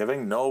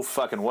Thanksgiving. No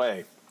fucking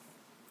way.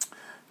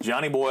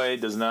 Johnny Boy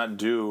does not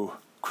do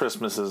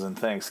Christmases and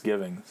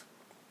Thanksgivings.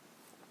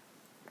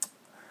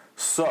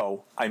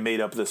 So I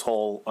made up this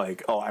whole,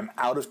 like, oh, I'm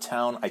out of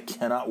town. I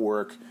cannot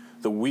work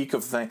the week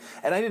of thing.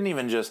 And I didn't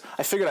even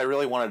I figured I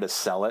really wanted to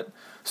sell it.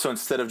 So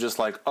instead of just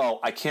like, oh,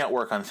 I can't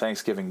work on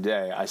Thanksgiving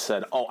Day, I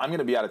said, oh, I'm going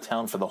to be out of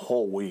town for the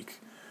whole week.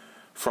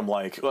 From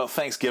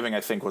Thanksgiving I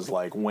think was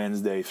like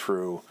Wednesday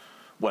through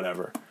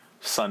whatever,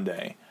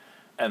 Sunday.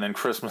 And then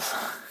Christmas,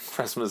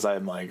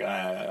 I'm like,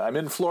 I'm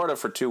in Florida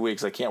for 2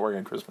 weeks. I can't work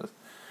on Christmas.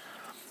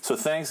 So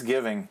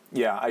Thanksgiving,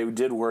 I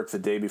did work the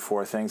day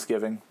before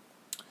Thanksgiving.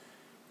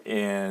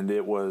 And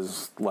it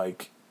was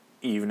like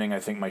evening. I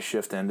think my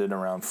shift ended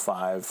around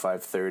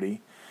 5:30.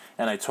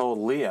 And I told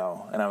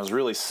Leo, and I was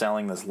really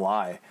selling this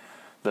lie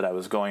that I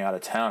was going out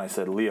of town. I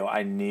said, Leo,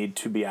 I need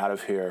to be out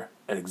of here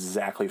at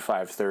exactly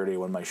 5:30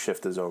 when my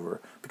shift is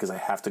over, because I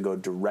have to go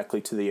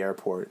directly to the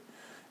airport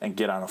and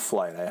get on a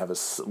flight. I have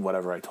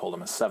whatever I told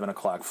him, a 7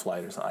 o'clock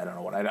flight or something. I don't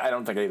know what. I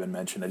don't think I even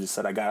mentioned. I just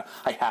said I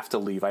have to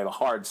leave. I have a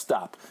hard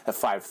stop at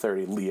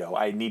 5:30, Leo.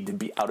 I need to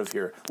be out of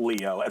here,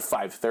 Leo, at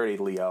 5:30,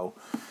 Leo.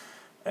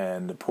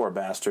 And the poor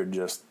bastard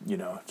just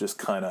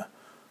kind of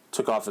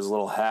took off his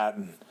little hat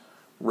and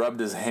rubbed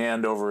his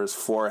hand over his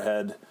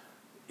forehead,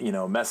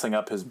 messing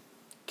up his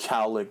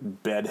cowlick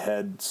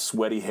bedhead,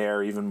 sweaty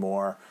hair even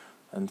more,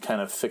 and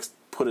kind of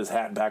put his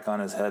hat back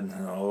on his head.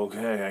 And,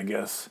 okay, I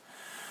guess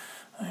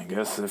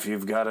if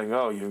you've got to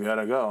go, you've got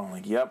to go. I'm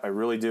like, yep, I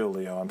really do,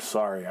 Leo. I'm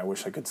sorry. I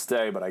wish I could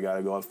stay, but I got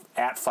to go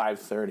at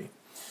 5:30.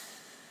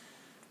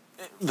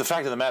 The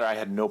fact of the matter, I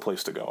had no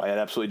place to go. I had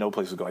absolutely no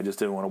place to go. I just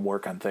didn't want to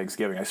work on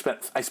Thanksgiving. I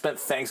spent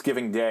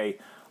Thanksgiving Day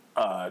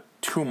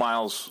 2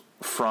 miles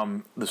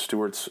from the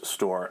Stewart's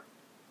store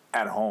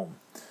at home.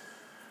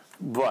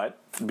 But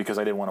because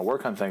I didn't want to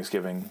work on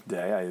Thanksgiving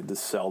Day, I had to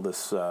sell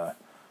this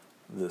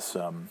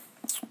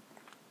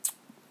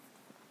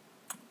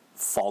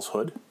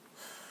falsehood,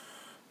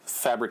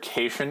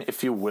 fabrication,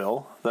 if you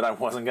will, that I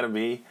wasn't going to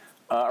be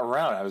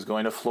around. I was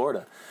going to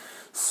Florida.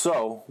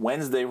 So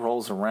Wednesday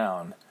rolls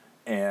around,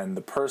 and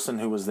the person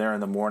who was there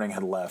in the morning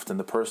had left, and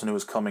the person who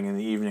was coming in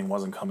the evening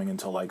wasn't coming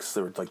until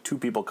there were like 2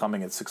 people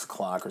coming at 6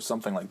 o'clock or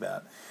something like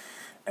that.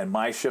 And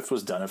my shift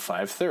was done at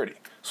 5:30.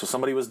 So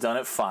somebody was done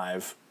at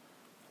 5.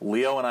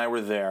 Leo and I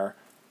were there,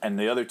 and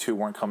the other 2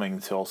 weren't coming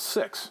until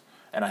 6.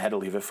 And I had to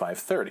leave at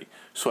 5:30.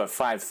 So at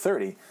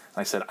 5:30,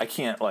 I said, I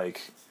can't,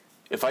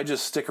 if I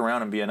just stick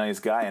around and be a nice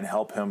guy and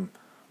help him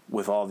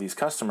with all these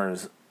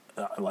customers,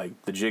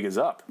 the jig is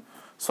up.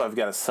 So I've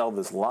got to sell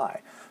this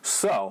lie.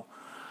 So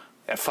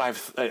at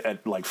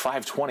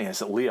 5:20, I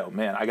said, Leo,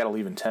 man, I got to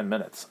leave in 10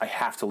 minutes. I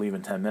have to leave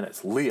in 10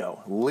 minutes.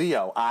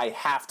 Leo, I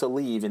have to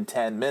leave in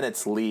 10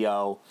 minutes,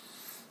 Leo.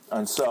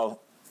 And so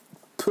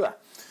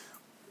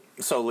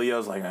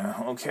Leo's like,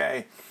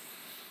 okay.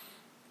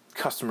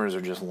 Customers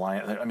are just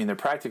they're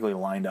practically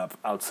lined up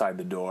outside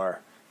the door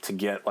to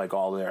get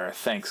all their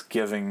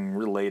Thanksgiving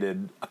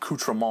related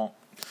accoutrement,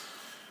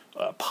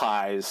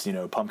 pies,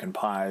 pumpkin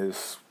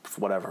pies,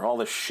 whatever, all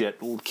this shit,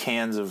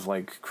 cans of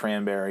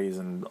cranberries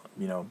and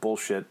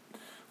bullshit,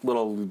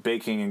 little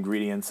baking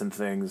ingredients and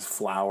things,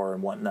 flour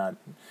and whatnot,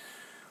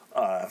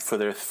 for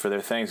their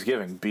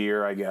Thanksgiving,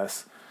 beer, I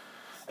guess,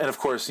 and of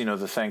course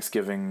the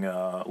Thanksgiving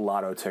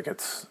lotto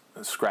tickets,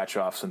 scratch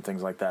offs and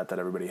things like that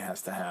everybody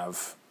has to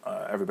have.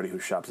 Everybody who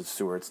shops at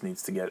Stewart's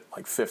needs to get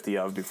 50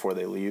 of before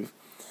they leave.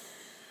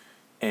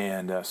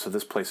 And so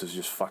this place is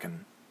just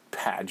fucking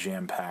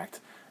jam-packed.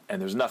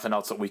 and there's nothing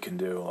else that we can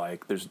do.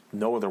 Like, there's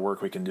no other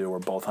work we can do. We're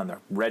both on the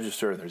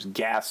register. There's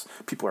gas.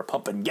 People are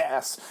pumping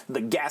gas. The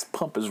gas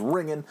pump is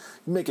ringing,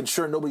 making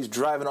sure nobody's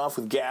driving off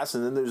with gas.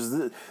 And then there's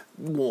the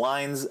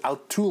lines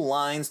out,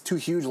 two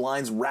huge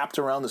lines wrapped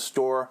around the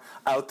store,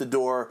 out the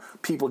door,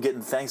 people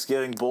getting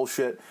Thanksgiving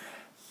bullshit.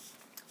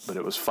 But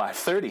it was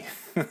 5:30.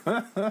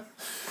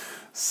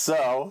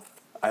 So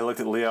I looked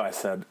at Leo. I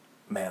said,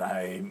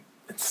 man,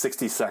 in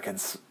 60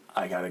 seconds,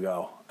 I got to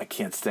go. I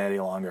can't stay any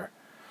longer.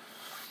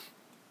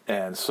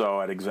 And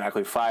so at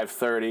exactly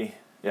 5:30,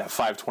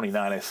 5:29,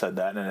 I said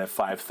that. And at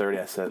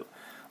 5:30, I said,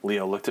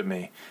 Leo looked at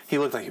me. He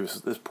looked like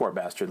this poor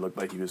bastard looked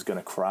like he was going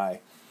to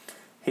cry.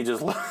 He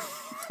just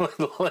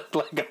looked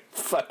like a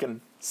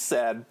fucking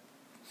sad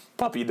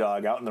puppy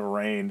dog out in the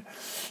rain.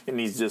 And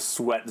he's just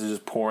sweat is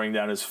just pouring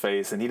down his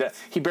face. And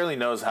he barely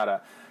knows how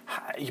to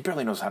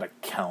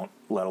count,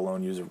 let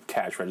alone use a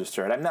cash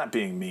register. And I'm not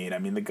being mean. I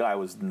mean, the guy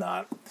was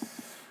not,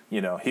 he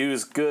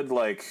was good,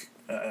 like,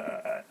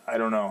 I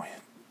don't know,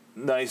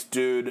 nice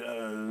dude.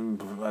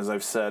 As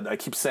I've said, I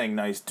keep saying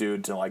nice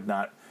dude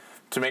to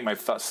make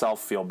myself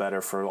feel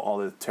better for all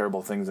the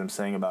terrible things I'm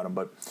saying about him.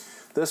 But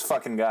this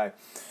fucking guy,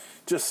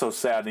 just so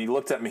sad. And he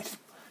looked at me.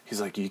 He's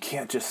like, you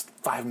can't just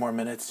 5 more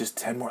minutes, just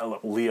 10 more.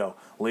 Leo,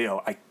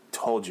 I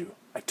told you.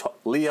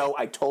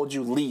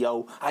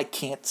 Leo, I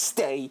can't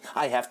stay.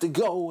 I have to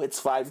go.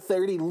 It's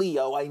 5:30.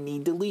 Leo, I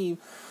need to leave.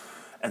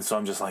 And so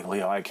I'm just like,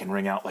 Leo, I can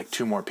ring out like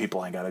 2 more people.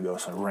 I gotta go.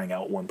 So I ring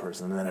out one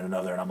person and then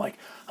another. And I'm like,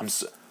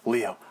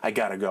 Leo, I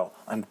gotta go.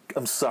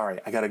 I'm sorry.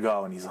 I gotta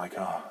go. And he's like,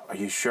 oh, are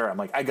you sure? I'm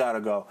like, I gotta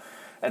go.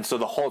 And so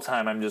the whole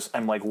time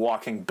I'm like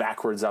walking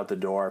backwards out the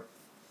door,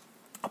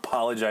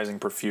 apologizing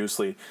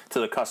profusely to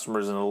the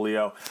customers and to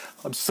Leo.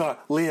 I'm sorry,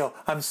 Leo,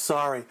 I'm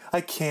sorry. I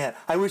can't.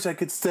 I wish I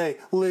could stay.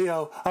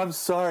 Leo, I'm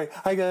sorry.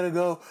 I gotta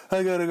go.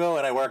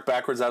 And I walked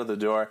backwards out of the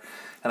door,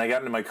 and I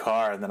got into my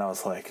car, and then I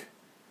was like,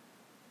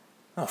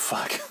 oh,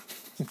 fuck.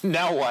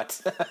 Now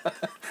what?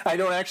 I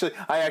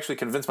actually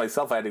convinced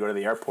myself I had to go to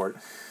the airport.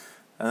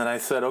 And then I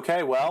said,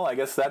 okay, well, I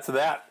guess that's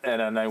that.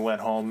 And then I went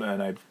home,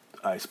 and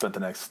I spent the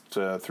next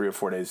 3 or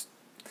 4 days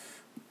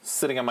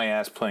sitting on my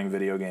ass playing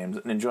video games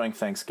and enjoying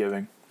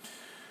Thanksgiving.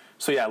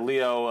 So yeah,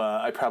 Leo,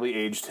 I probably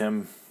aged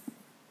him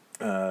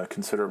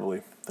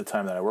considerably the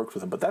time that I worked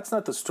with him. But that's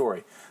not the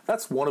story.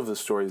 That's one of the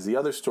stories. The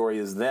other story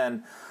is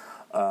then,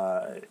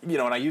 and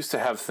I used to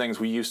have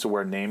things, we used to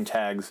wear name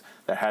tags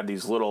that had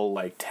these little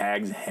like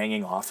tags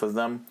hanging off of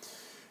them.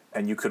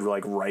 And you could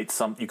like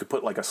you could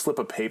put like a slip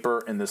of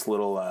paper in this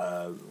little,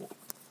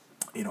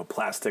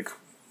 plastic,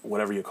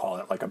 whatever you call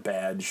it, like a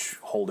badge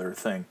holder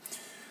thing,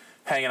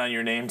 hanging on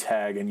your name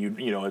tag, and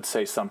it'd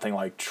say something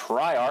like,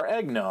 try our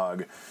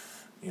eggnog,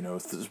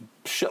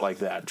 shit like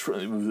that.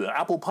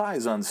 Apple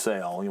pie's on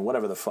sale,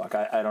 whatever the fuck.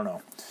 I don't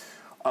know.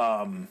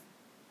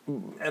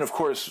 And of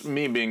course,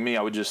 me being me,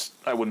 I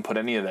wouldn't put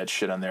any of that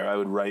shit on there. I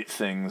would write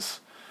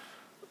things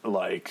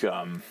like,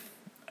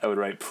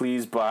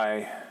 please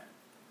buy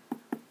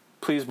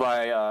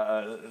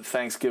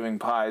Thanksgiving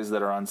pies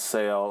that are on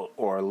sale,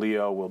 or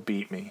Leo will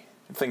beat me.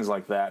 Things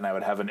like that. And I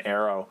would have an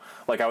arrow.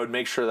 Like, I would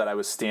make sure that I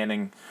was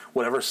standing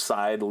whatever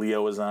side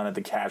Leo was on at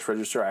the cash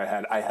register.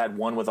 I had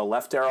one with a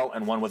left arrow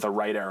and one with a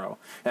right arrow.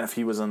 And if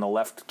he was in the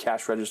left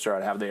cash register,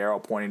 I'd have the arrow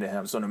pointing to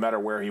him. So no matter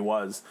where he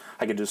was,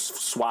 I could just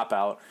swap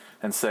out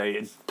and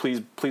say,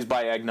 please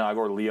buy eggnog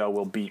or Leo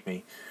will beat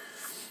me.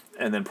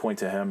 And then point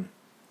to him.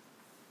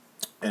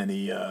 And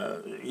he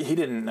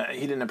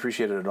didn't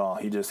appreciate it at all.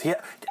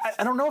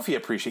 I don't know if he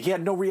appreciated it. He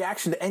had no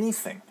reaction to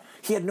anything.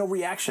 He had no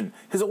reaction.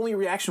 His only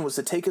reaction was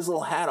to take his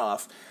little hat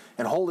off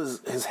and hold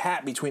his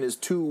hat between his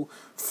 2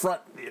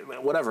 front,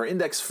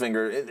 index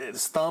finger,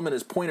 his thumb and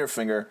his pointer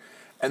finger,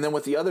 and then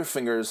with the other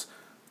fingers,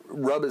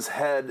 rub his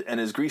head and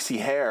his greasy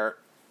hair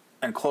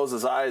and close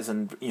his eyes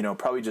and,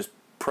 probably just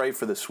pray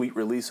for the sweet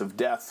release of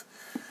death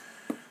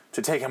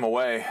to take him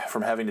away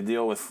from having to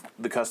deal with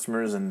the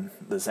customers and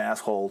this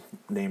asshole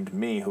named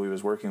me who he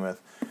was working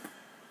with.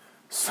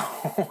 So,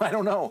 I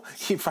don't know.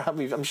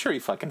 I'm sure he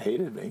fucking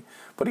hated me,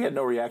 but he had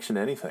no reaction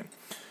to anything.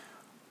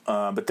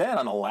 But then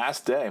on the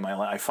last day,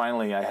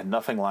 I had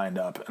nothing lined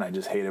up, and I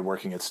just hated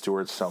working at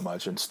Stewart's so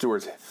much. And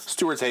Stewart's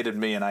hated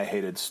me, and I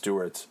hated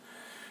Stewart's.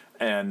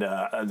 And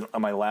on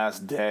my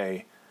last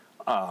day,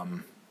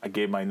 I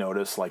gave my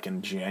notice like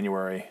in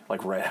January,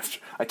 like right after.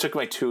 I took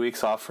my 2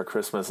 weeks off for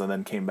Christmas and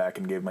then came back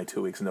and gave my 2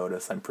 weeks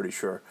notice, I'm pretty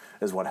sure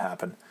is what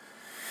happened.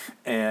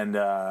 And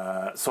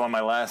so on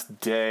my last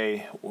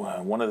day,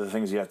 one of the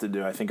things you have to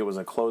do, I think it was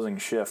a closing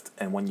shift,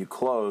 and when you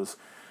close,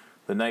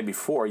 the night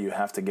before, you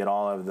have to get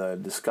all of the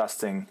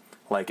disgusting,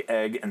 like,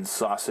 egg and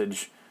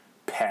sausage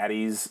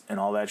patties and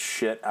all that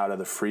shit out of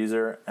the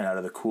freezer and out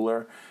of the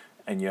cooler,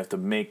 and you have to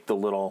make the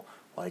little,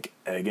 like,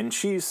 egg and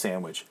cheese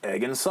sandwich,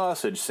 egg and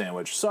sausage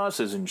sandwich,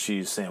 sausage and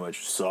cheese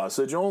sandwich,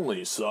 sausage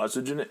only,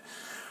 sausage and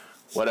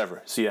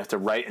whatever. So you have to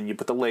write, and you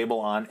put the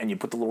label on, and you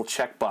put the little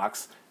check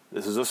box.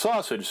 This is a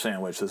sausage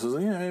sandwich. This is,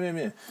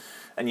 and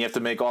you have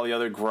to make all the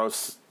other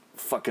gross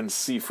fucking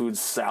seafood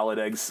salad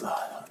eggs.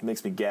 Ugh, it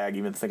makes me gag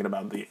even thinking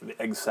about the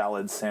egg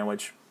salad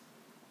sandwich.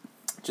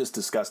 Just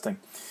disgusting.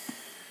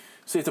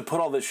 So you have to put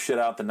all this shit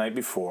out the night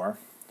before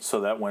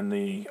so that when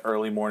the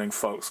early morning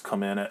folks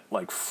come in at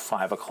like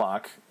 5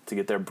 o'clock to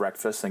get their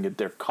breakfast and get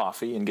their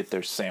coffee and get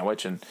their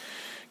sandwich and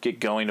get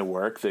going to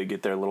work, they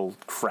get their little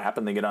crap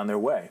and they get on their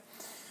way.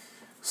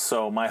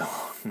 So my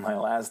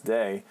last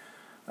day,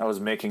 I was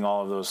making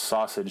all of those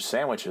sausage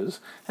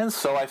sandwiches, and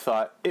so I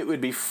thought it would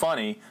be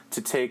funny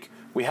to take,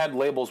 we had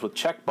labels with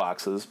check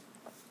boxes,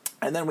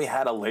 and then we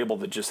had a label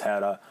that just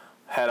had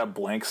a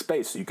blank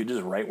space, so you could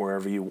just write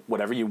whatever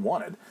you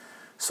wanted.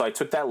 So I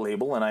took that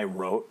label and I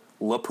wrote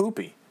La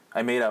Poopy.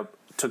 I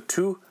took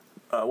two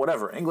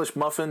English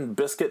muffin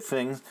biscuit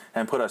things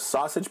and put a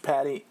sausage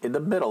patty in the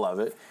middle of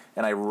it,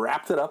 and I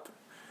wrapped it up,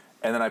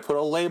 and then I put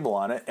a label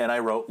on it, and I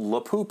wrote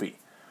La Poopy.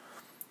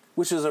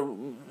 Which is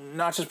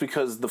not just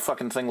because the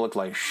fucking thing looked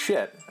like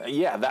shit.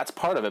 Yeah, that's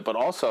part of it, but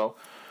also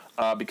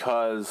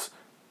because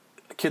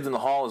Kids in the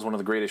Hall is one of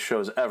the greatest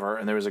shows ever,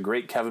 and there was a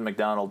great Kevin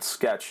McDonald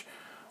sketch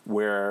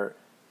where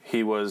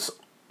he was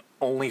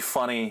only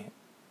funny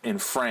in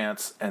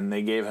France, and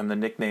they gave him the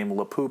nickname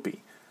La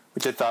Poopy,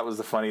 which I thought was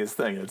the funniest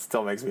thing. It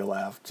still makes me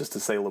laugh just to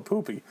say La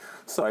Poopy.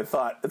 So I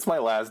thought, it's my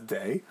last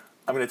day.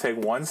 I'm going to take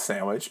one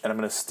sandwich, and I'm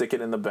going to stick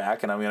it in the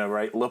back, and I'm going to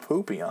write La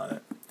Poopy on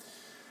it.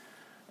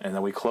 And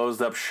then we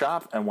closed up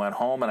shop and went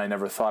home, and I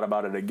never thought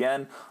about it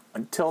again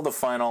until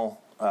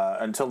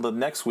the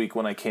next week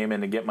when I came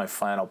in to get my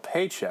final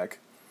paycheck.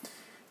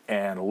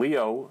 And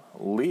Leo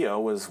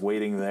was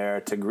waiting there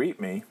to greet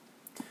me,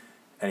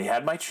 and he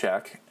had my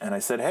check. And I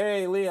said,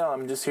 "Hey, Leo,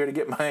 I'm just here to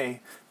get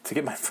my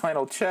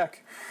final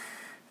check."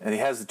 And he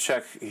has the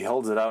check. He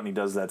holds it out, and he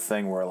does that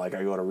thing where like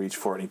I go to reach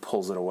for it, and he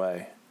pulls it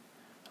away.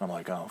 And I'm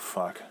like, "Oh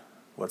fuck,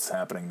 what's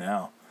happening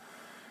now?"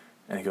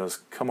 And he goes,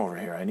 "Come over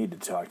here. I need to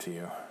talk to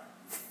you."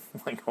 I'm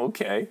like,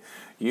 okay,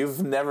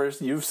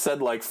 you've said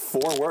like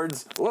 4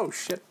 words. Whoa,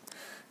 shit.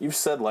 You've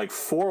said like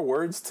 4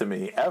 words to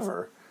me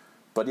ever.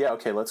 But yeah,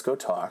 okay, let's go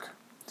talk.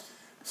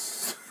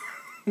 So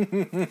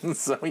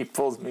he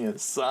pulls me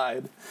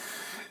aside.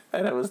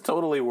 And it was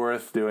totally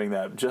worth doing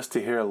that just to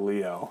hear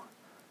Leo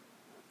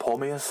pull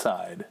me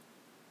aside,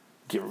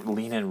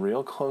 lean in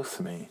real close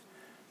to me,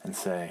 and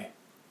say,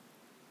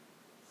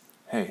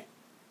 "Hey,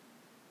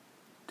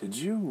 did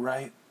you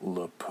write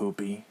La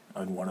Poopy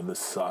on one of the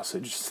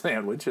sausage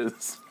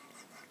sandwiches?"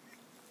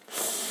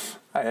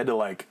 I had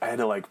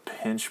to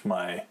pinch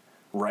my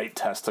right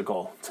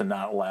testicle to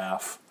not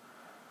laugh.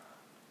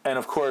 And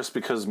of course,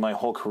 because my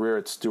whole career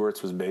at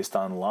Stewart's was based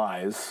on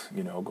lies,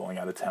 going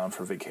out of town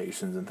for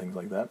vacations and things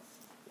like that,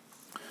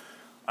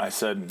 I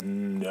said,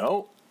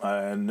 no,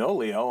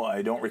 Leo,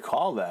 I don't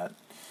recall that.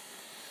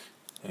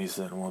 And he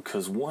said, well,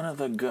 because one of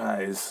the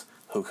guys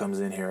who comes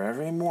in here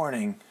every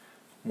morning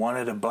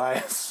wanted to buy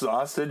a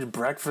sausage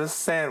breakfast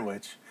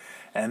sandwich.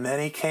 And then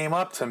he came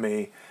up to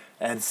me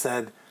and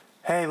said,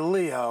 "Hey,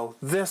 Leo,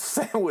 this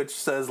sandwich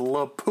says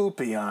La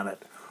Poopy on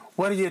it.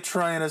 What are you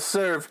trying to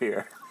serve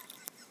here?"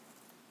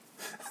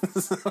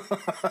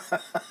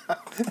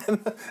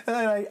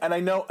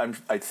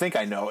 I think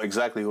I know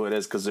exactly who it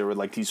is, because there were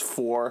like these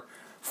 4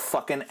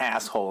 fucking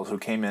assholes who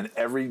came in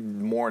every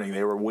morning.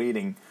 They were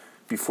waiting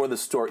before the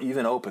store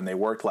even opened. They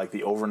worked like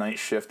the overnight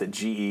shift at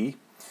GE.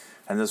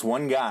 And this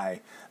one guy,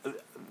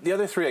 the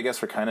other 3, I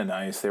guess, were kind of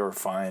nice. They were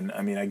fine.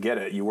 I mean, I get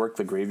it. You work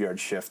the graveyard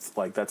shift.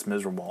 Like, that's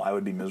miserable. I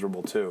would be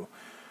miserable, too.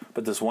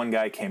 But this one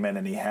guy came in,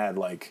 and he had,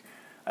 like,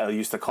 I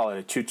used to call it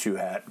a choo-choo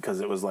hat, because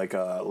it was like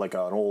an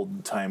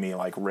old-timey,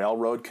 like,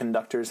 railroad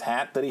conductor's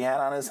hat that he had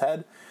on his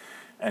head.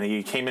 And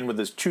he came in with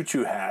this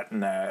choo-choo hat,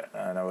 and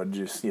I would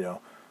just,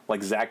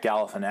 like Zach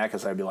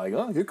Galifianakis, I'd be like,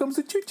 "Oh, here comes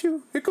the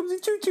choo-choo. Here comes the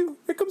choo-choo.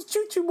 Here comes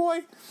choo-choo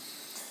boy."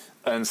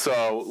 And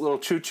so little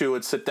Choo-Choo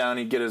would sit down,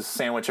 he'd get his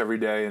sandwich every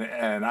day,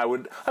 and I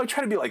would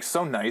try to be like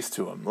so nice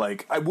to him.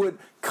 Like,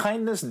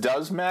 kindness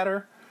does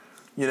matter.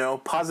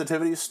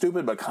 Positivity is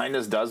stupid, but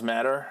kindness does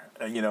matter.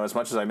 As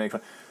much as I make fun,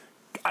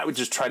 I would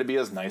just try to be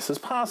as nice as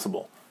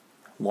possible.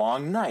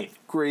 Long night,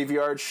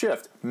 graveyard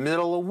shift,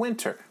 middle of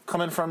winter,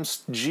 coming from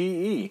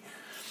GE.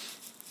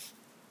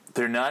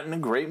 They're not in a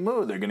great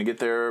mood. They're going to get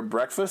their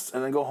breakfast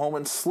and then go home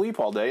and sleep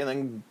all day and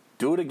then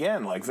do it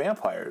again like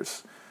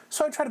vampires.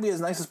 So I try to be as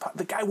nice as possible.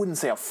 The guy wouldn't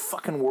say a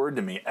fucking word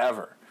to me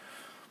ever.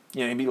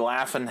 He'd be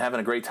laughing,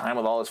 having a great time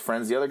with all his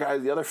friends. The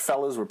other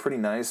fellas were pretty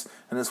nice,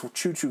 and this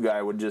choo-choo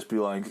guy would just be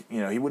like,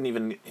 he wouldn't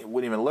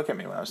even look at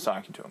me when I was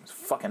talking to him. He's a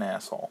fucking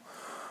asshole.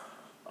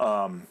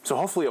 So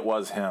hopefully it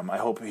was him. I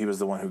hope he was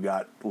the one who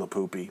got La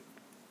Poopy.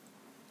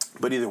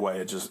 But either way,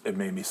 it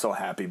made me so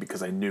happy,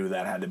 because I knew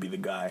that had to be the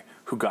guy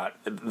that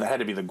had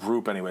to be the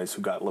group anyways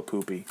who got La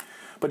Poopy.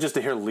 But just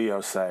to hear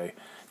Leo say,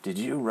 "Did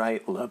you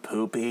write La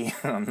Poopy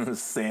on the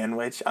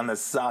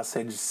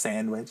sausage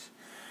sandwich?"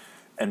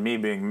 And me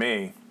being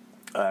me,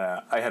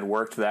 I had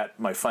worked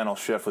my final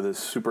shift with this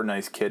super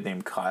nice kid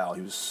named Kyle.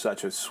 He was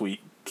such a sweet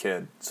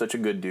kid, such a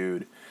good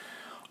dude.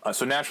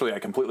 So naturally, I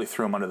completely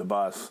threw him under the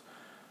bus.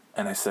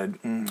 And I said,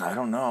 "I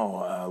don't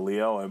know,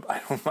 Leo.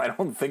 I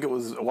don't think it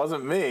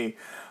wasn't me.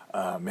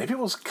 Maybe it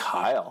was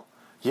Kyle.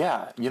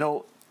 Yeah,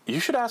 you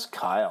should ask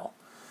Kyle."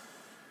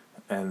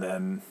 And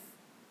then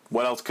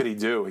what else could he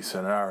do? He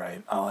said, all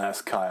right, I'll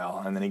ask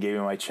Kyle. And then he gave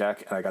me my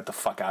check, and I got the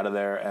fuck out of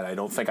there. And I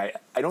don't think I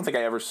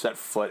ever set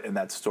foot in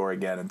that store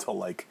again until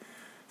like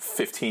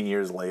 15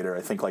 years later. I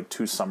think like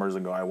 2 summers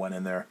ago I went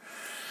in there.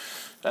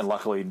 And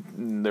luckily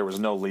there was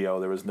no Leo.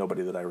 There was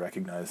nobody that I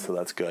recognized, so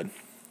that's good.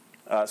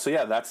 So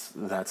yeah, that's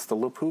the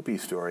Lapoopy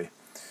story,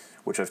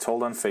 which I've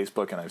told on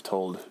Facebook and I've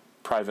told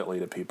privately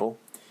to people.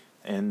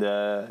 And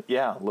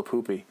yeah,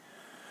 Lapoopy.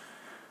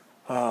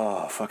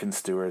 Oh, fucking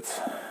Stewart's.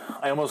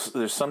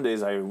 There's some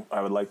days I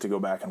would like to go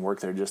back and work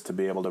there just to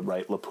be able to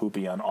write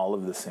Lapoopy on all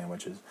of the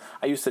sandwiches.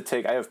 I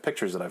have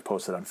pictures that I've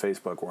posted on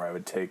Facebook where I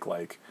would take,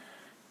 like,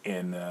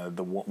 in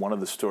one of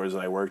the stores that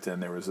I worked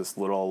in, there was this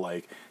little,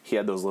 like, he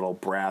had those little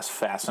brass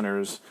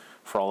fasteners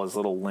for all his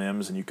little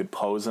limbs, and you could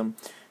pose them.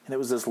 And it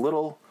was this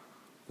little,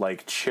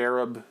 like,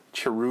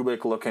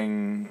 cherubic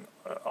looking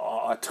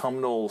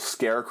autumnal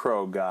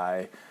scarecrow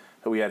guy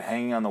that we had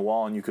hanging on the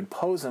wall, and you could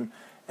pose him.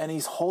 And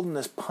he's holding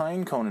this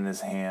pine cone in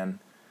his hand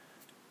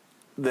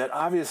that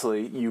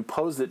obviously you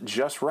posed it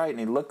just right, and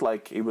he looked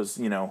like he was,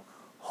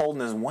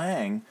 holding his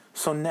wang.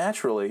 So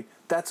naturally,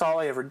 that's all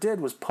I ever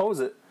did was pose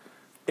it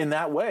in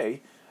that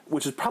way,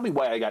 which is probably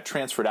why I got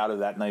transferred out of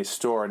that nice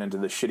store and into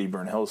the shitty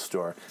Burn Hills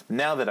store.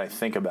 Now that I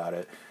think about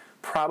it,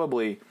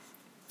 probably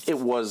it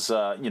was,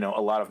 a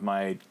lot of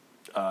my,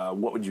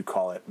 what would you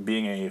call it,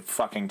 being a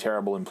fucking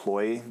terrible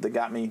employee that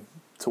got me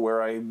to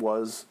where I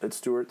was at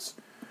Stewart's.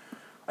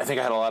 I think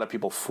I had a lot of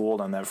people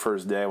fooled on that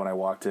first day when I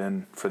walked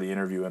in for the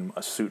interview in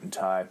a suit and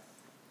tie.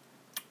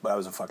 But I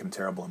was a fucking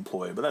terrible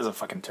employee. But that's a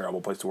fucking terrible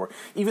place to work.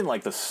 Even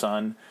like the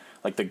son,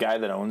 like the guy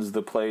that owns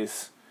the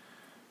place,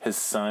 his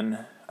son,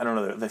 I don't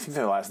know, I think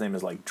their last name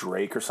is like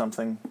Drake or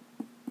something.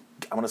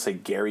 I want to say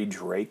Gary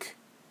Drake.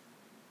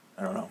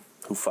 I don't know.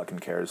 Who fucking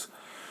cares?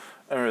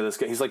 I remember this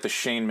guy. He's like the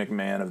Shane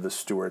McMahon of the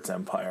Stewart's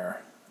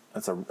Empire.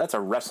 That's a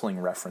wrestling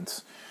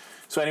reference.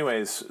 So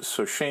anyways,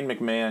 Shane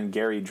McMahon,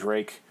 Gary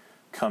Drake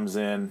comes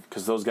in,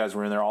 because those guys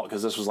were in there all,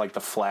 because this was like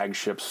the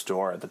flagship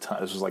store at the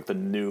time. This was like the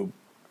new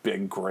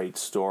big great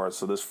store.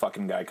 So this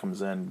fucking guy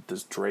comes in,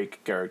 this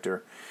Drake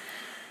character,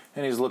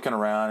 and he's looking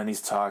around and he's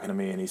talking to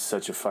me, and he's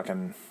such a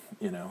fucking,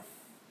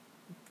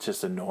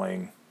 just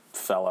annoying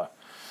fella,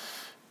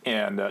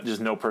 and just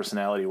no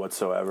personality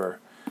whatsoever.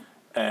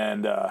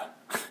 And I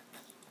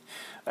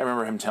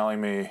remember him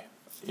telling me,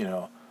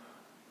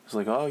 he's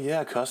like, oh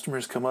yeah,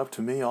 customers come up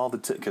to me all the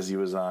time, because he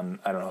was on,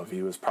 I don't know if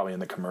he was probably in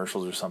the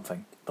commercials or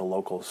something, the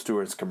local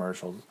Stewart's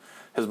commercials.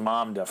 His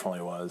mom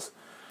definitely was.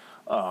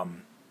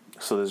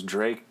 So this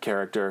Drake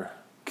character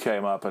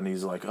came up and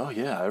he's like, oh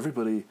yeah,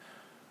 everybody,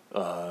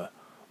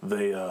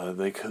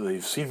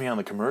 they've seen me on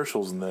the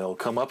commercials, and they'll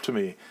come up to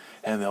me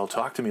and they'll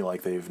talk to me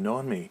like they've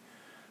known me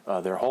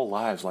their whole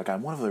lives, like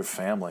I'm one of their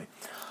family.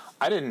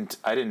 I didn't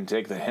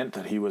take the hint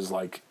that he was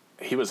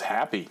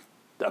happy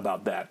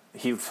about that.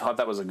 He thought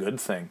that was a good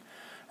thing.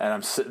 And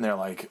I'm sitting there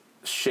like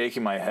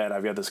shaking my head.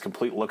 I've got this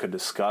complete look of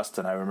disgust,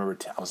 and I remember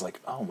I was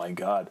like, oh my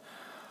God,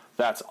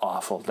 that's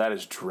awful. That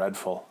is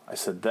dreadful. I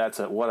said,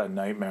 what a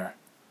nightmare.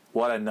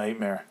 What a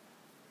nightmare.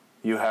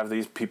 You have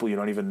these people you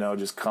don't even know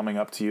just coming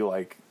up to you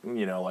like,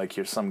 like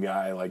you're some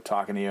guy like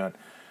talking to you, and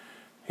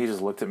he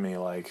just looked at me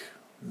like,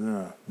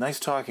 nice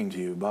talking to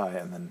you, bye.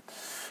 And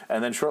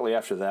then shortly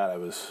after that I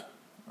was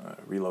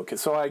relocated.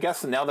 So I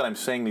guess now that I'm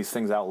saying these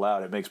things out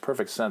loud, it makes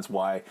perfect sense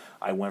why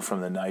I went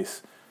from the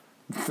nice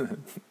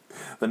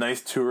the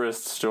nice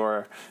tourist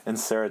store in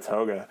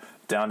Saratoga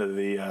down to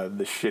the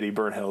shitty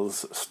Burn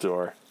Hills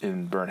store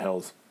in Burn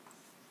Hills.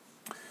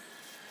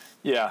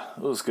 Yeah,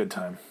 it was a good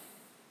time.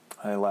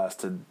 I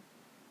lasted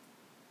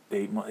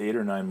 8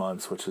 or 9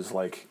 months, which is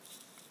like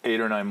 8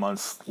 or 9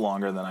 months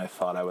longer than I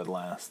thought I would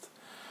last.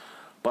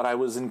 But I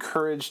was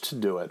encouraged to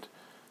do it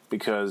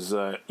because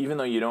even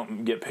though you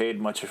don't get paid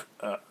much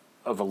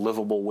of a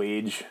livable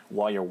wage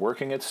while you're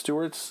working at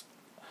Stewart's,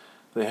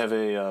 they have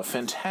a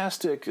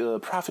fantastic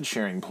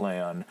profit-sharing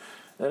plan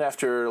that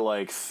after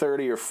like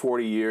 30 or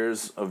 40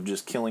 years of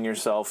just killing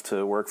yourself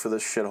to work for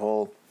this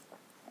shithole,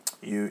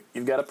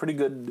 you've got a pretty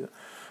good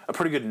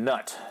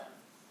nut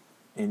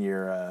in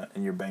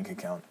your bank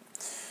account.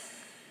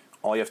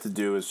 All you have to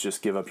do is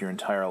just give up your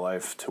entire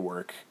life to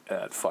work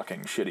at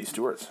fucking shitty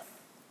Stewart's.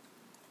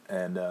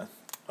 And,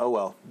 oh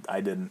well, I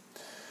didn't.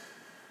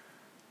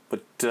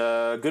 But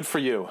good for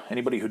you.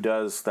 Anybody who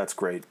does, that's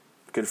great.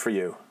 Good for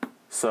you.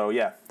 So,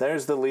 yeah,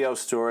 there's the Leo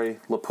story,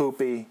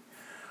 Lapoopy.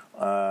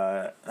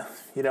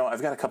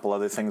 I've got a couple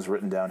other things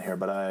written down here,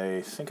 but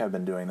I think I've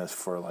been doing this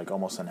for like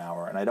almost an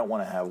hour, and I don't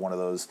want to have one of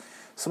those.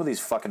 Some of these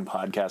fucking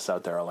podcasts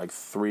out there are like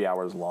 3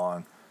 hours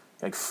long.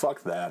 Like,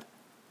 fuck that.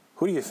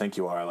 Who do you think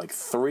you are? Like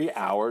 3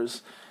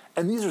 hours?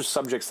 And these are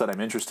subjects that I'm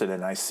interested in.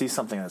 And I see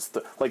something that's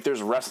like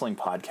there's wrestling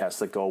podcasts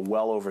that go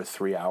well over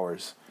 3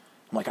 hours.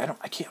 I'm like, I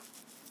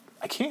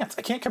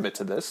can't commit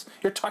to this.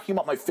 You're talking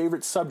about my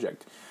favorite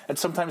subject, and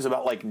sometimes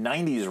about like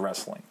 90s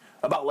wrestling,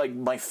 about like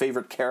my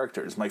favorite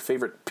characters, my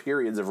favorite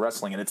periods of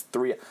wrestling, and it's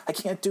 3. I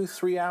can't do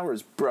 3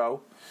 hours,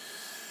 bro.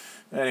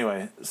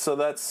 Anyway, so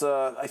that's.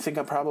 I think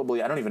I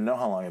don't even know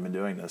how long I've been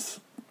doing this.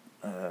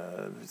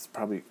 It's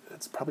probably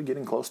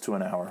getting close to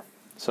an hour.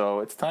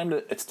 So it's time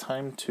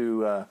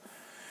to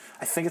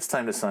I think it's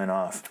time to sign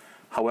off.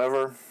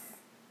 However,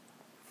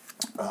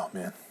 oh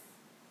man,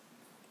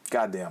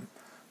 goddamn,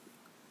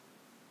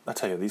 I'll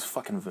tell you, these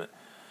fucking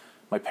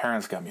my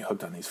parents got me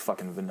hooked on these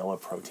fucking vanilla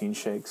protein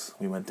shakes.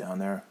 We went down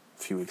there a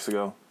few weeks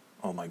ago.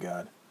 Oh my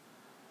god.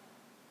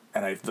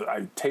 And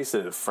I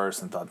tasted it at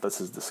first and thought,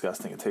 this is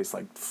disgusting. It tastes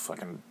like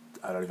fucking,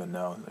 I don't even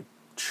know, like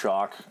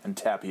chalk and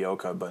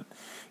tapioca. But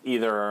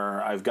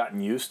either I've gotten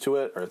used to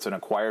it or it's an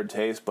acquired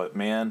taste. But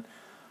man,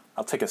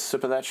 I'll take a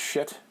sip of that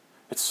shit.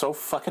 It's so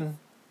fucking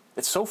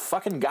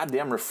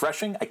goddamn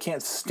refreshing. I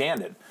can't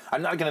stand it.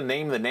 I'm not going to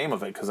name the name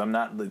of it because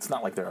it's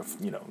not like they're,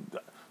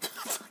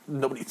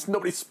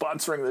 nobody's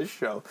sponsoring this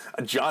show.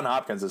 John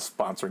Hopkins is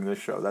sponsoring this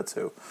show. That's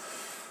who.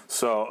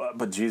 So,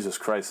 but Jesus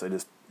Christ, I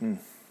just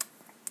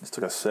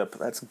took a sip.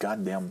 That's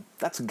goddamn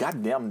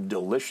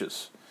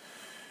delicious.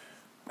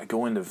 I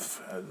go into,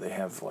 they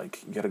have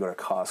like, you got to go to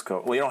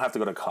Costco. Well, you don't have to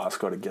go to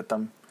Costco to get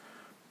them,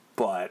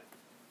 but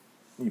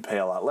you pay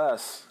a lot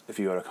less if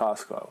you go to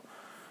Costco.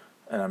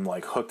 And I'm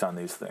like hooked on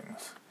these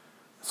things.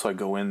 So I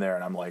go in there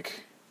and I'm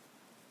like,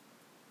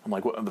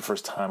 what, the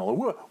first time, I'm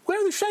like,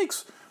 where are the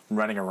shakes? I'm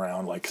running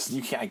around like, 'cause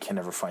I can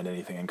never find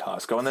anything in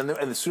Costco. And then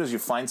as soon as you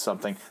find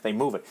something, they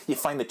move it. You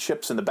find the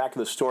chips in the back of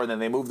the store, and then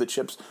they move the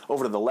chips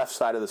over to the left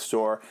side of the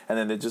store, and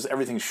then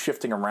everything's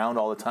shifting around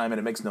all the time, and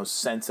it makes no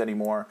sense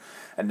anymore.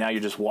 And now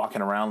you're just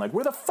walking around like,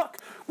 where's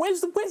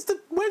the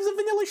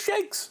vanilla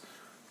shakes?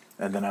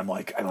 And then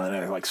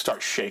I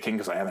start shaking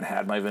because I haven't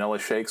had my vanilla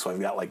shake, so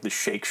I've got like the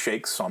shakes.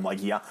 So I'm like,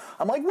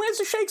 where's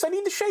the shakes? I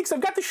need the shakes.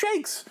 I've got the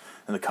shakes.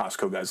 And the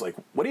Costco guy's like,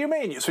 what do you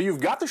mean? So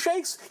you've got the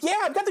shakes?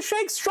 Yeah, I've got the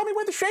shakes. Show me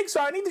where the shakes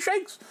are. I need the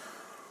shakes.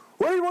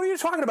 What are you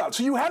talking about?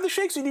 So you have the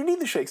shakes and you need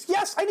the shakes?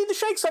 Yes, I need the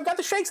shakes. I've got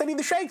the shakes. I need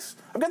the shakes.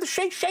 I've got the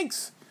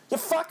shakes. You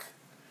fuck.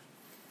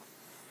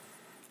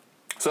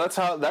 So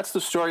that's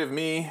the story of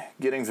me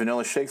getting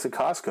vanilla shakes at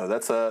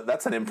Costco.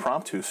 That's an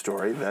impromptu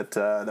story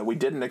that we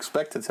didn't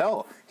expect to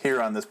tell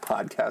here on this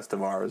podcast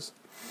of ours.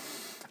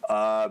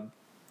 Yeah,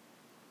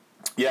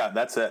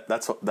 that's it.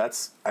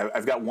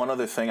 I've got one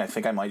other thing I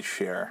think I might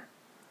share.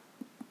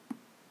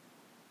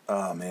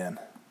 Oh man,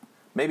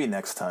 maybe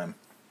next time.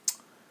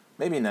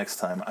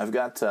 I've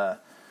got a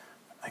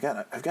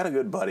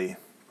good buddy.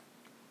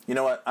 You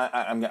know what?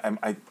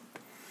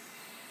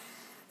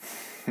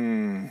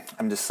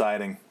 I'm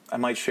deciding. I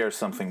might share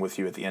something with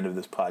you at the end of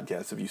this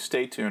podcast. If you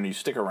stay tuned, you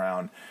stick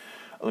around.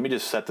 Let me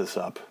just set this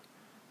up.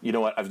 You know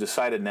what? I've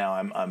decided now.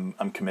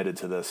 I'm committed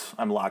to this.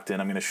 I'm locked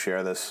in. I'm going to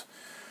share this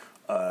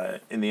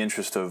in the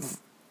interest of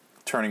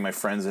turning my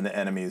friends into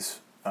enemies.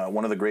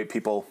 One of the great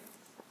people,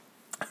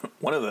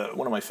 one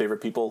of my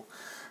favorite people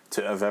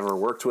to have ever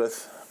worked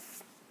with,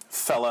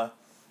 a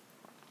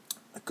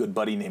good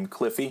buddy named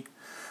Cliffy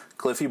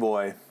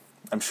boy.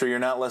 I'm sure you're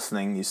not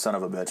listening, you son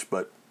of a bitch,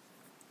 but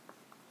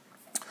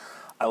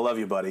I love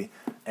you, buddy,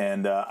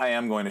 and I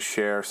am going to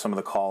share some of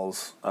the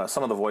calls,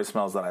 some of the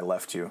voicemails that I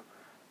left you.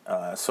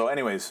 So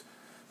anyways,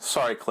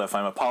 sorry, Cliff,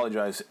 I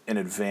apologize in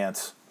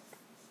advance.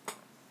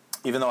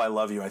 Even though I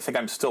love you, I think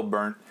I'm still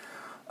burnt.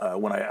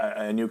 When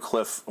I knew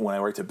Cliff when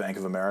I worked at Bank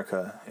of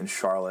America in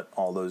Charlotte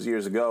all those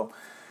years ago,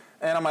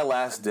 and on my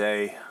last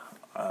day,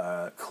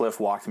 Cliff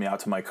walked me out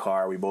to my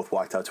car. We both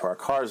walked out to our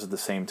cars at the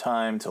same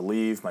time to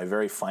leave, my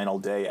very final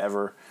day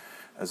ever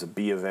as a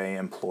B of A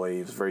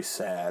employee. It was very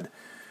sad.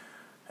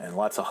 And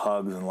lots of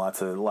hugs and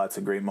lots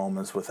of great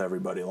moments with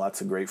everybody.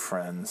 Lots of great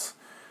friends,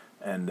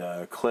 and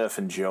Cliff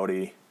and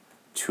Jody,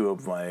 two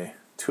of my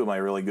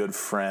really good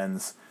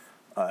friends.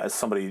 As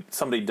somebody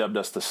dubbed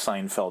us the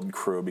Seinfeld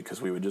crew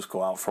because we would just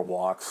go out for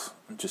walks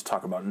and just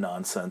talk about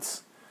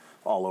nonsense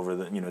all over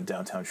the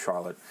downtown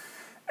Charlotte.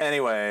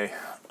 Anyway,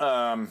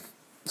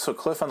 so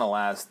Cliff on the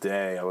last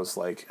day, I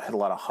had a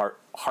lot of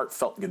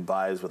heartfelt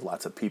goodbyes with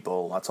lots of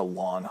people, lots of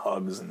long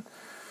hugs and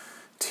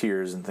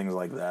tears and things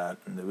like that,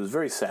 and it was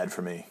very sad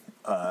for me.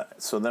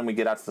 So then we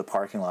get out to the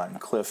parking lot,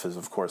 and Cliff is,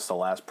 of course, the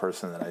last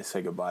person that I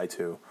say goodbye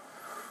to.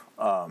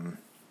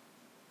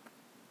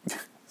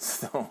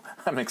 So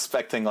I'm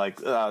expecting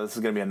this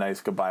is going to be a nice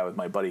goodbye with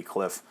my buddy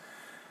Cliff.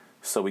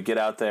 So we get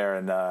out there,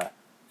 and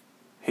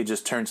he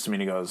just turns to me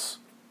and he goes,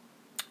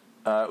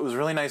 "It was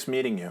really nice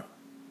meeting you."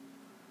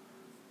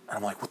 And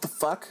I'm like, "What the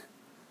fuck?"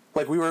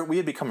 Like we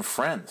had become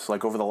friends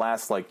over the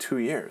last 2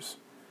 years.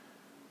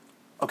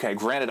 Okay,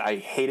 granted, I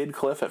hated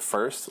Cliff at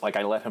first.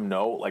 I let him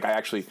know.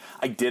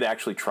 I did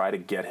actually try to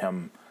get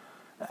him,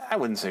 I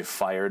wouldn't say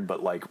fired,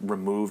 but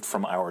removed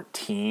from our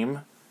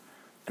team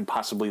and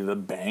possibly the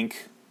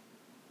bank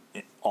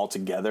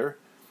altogether.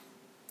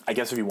 I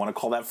guess if you want to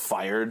call that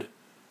fired,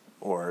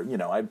 or,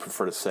 I'd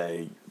prefer to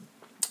say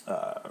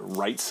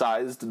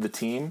right-sized the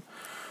team.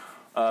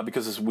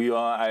 Because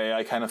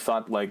I kind of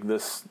thought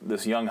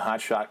this young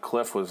hotshot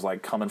Cliff was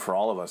coming for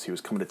all of us. He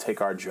was coming to take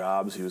our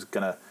jobs. He was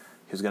gonna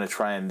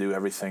try and do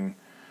everything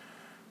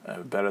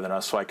better than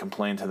us. So I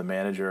complained to the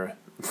manager.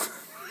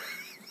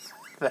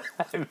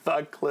 I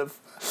thought Cliff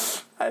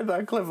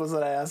was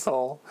an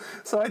asshole.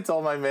 So I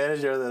told my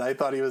manager that I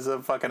thought he was a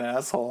fucking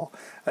asshole.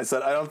 I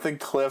said, I don't think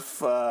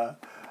Cliff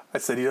I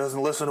said, he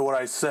doesn't listen to what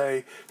I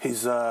say.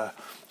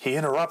 He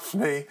interrupts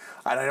me,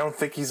 and I don't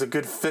think he's a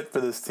good fit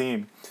for this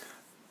team.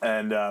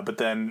 And but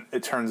then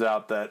it turns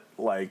out that,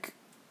 like,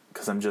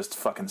 because I'm just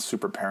fucking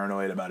super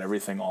paranoid about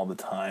everything all the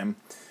time.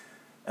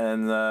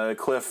 And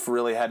Cliff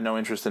really had no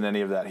interest in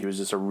any of that. He was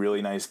just a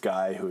really nice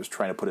guy who was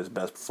trying to put his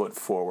best foot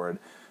forward,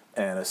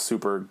 and a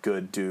super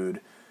good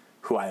dude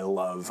who I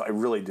love. I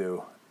really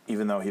do,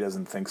 even though he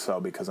doesn't think so,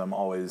 because I'm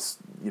always,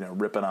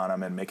 ripping on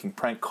him and making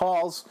prank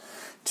calls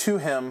to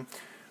him.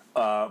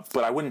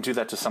 But I wouldn't do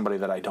that to somebody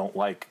that I don't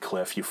like,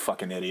 Cliff, you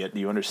fucking idiot. Do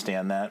you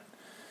understand that?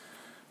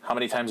 How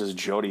many times has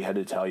Jody had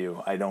to tell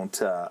you, I don't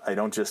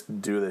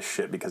just do this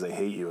shit because I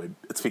hate you.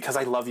 It's because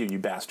I love you, you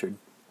bastard.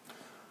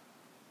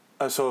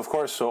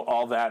 So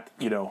all that,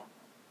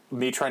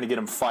 me trying to get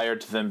him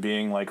fired to them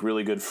being, like,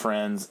 really good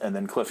friends, and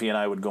then Cliffy and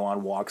I would go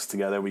on walks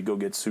together, we'd go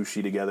get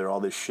sushi together, all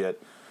this shit.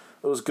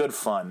 It was good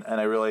fun, and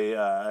I really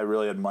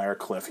admire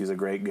Cliff. He's a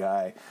great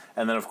guy.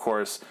 And then, of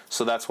course,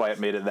 so that's why it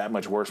made it that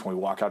much worse when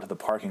we walk out to the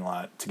parking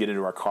lot to get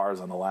into our cars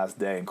on the last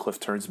day, and Cliff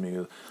turns to me,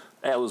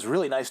 hey, it was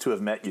really nice to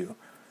have met you.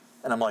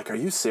 And I'm like, are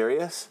you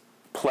serious?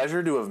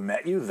 Pleasure to have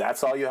met you?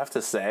 That's all you have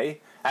to say?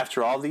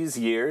 After all these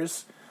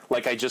years?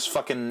 Like, I just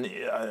fucking,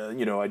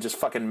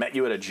 met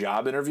you at a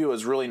job interview. It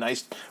was really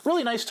nice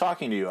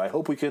talking to you. I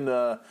hope we can,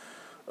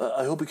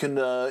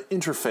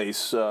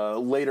 interface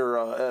later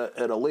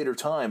at a later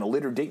time, a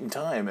later date and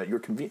time at your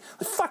convenience.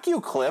 Fuck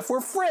you, Cliff.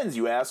 We're friends,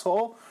 you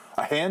asshole.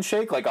 A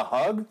handshake, like a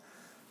hug.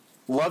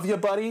 Love you,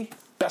 buddy.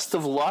 Best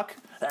of luck.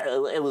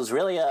 It was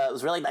really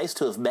nice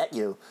to have met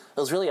you. It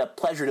was really a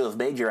pleasure to have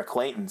made your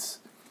acquaintance.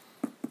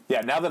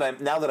 Yeah, now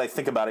that I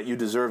think about it, you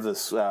deserve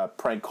this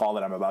prank call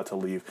that I'm about to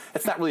leave.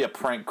 It's not really a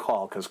prank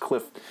call because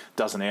Cliff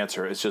doesn't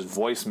answer. It's just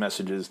voice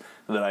messages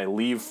that I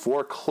leave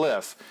for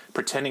Cliff,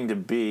 pretending to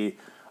be,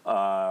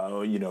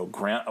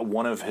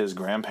 one of his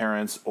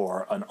grandparents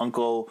or an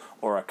uncle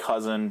or a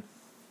cousin.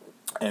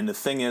 And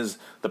the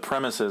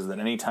premise is that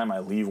anytime I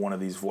leave one of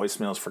these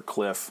voicemails for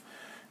Cliff,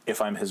 if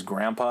I'm his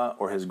grandpa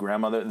or his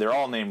grandmother, they're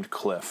all named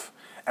Cliff.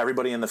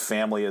 Everybody in the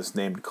family is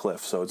named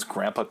Cliff. So it's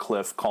Grandpa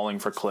Cliff calling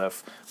for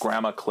Cliff,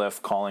 Grandma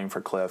Cliff calling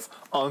for Cliff,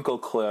 Uncle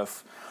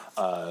Cliff.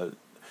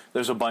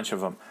 There's a bunch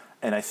of them.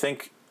 And I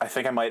think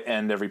I might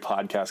end every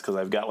podcast because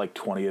I've got like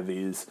 20 of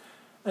these.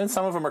 And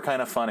some of them are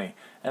kind of funny.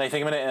 And I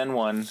think I'm going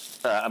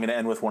to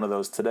end with one of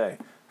those today.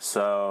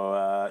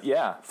 So,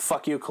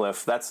 fuck you,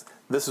 Cliff.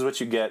 This is what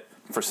you get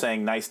for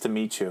saying nice to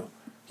meet you,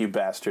 you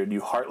bastard,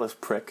 you heartless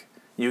prick.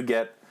 You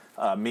get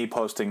me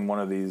posting one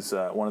of these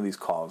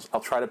calls. I'll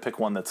try to pick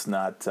one that's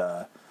not.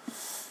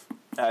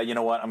 You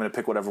know what? I'm going to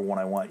pick whatever one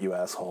I want, you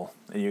asshole,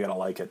 and you're going to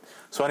like it.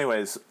 So,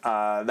 anyways,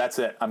 that's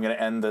it. I'm going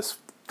to end this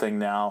thing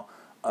now.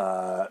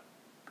 Did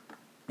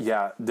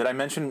I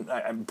mention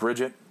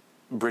Bridget?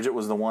 Bridget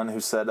was the one who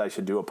said I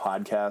should do a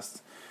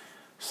podcast.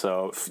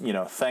 So,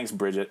 thanks,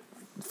 Bridget,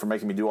 for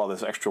making me do all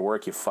this extra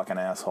work, you fucking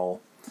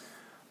asshole.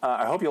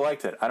 I hope you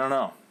liked it. I don't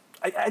know.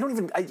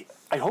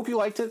 I hope you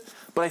liked it,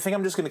 but I think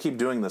I'm just going to keep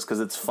doing this because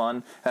it's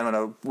fun, and I'm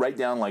going to write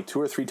down like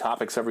 2 or 3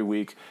 topics every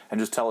week and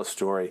just tell a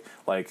story.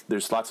 Like,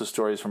 there's lots of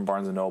stories from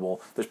Barnes &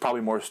 Noble. There's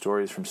probably more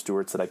stories from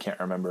Stewart's that I can't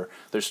remember.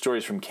 There's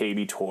stories from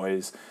KB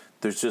Toys.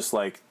 There's just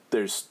like,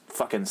 there's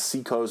fucking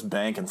Seacoast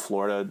Bank in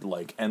Florida,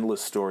 like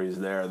endless stories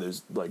there.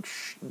 There's like,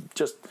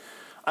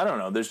 I don't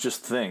know, there's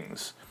just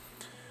things.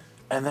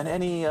 And then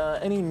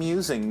any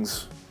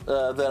musings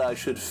that I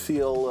should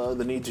feel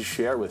the need to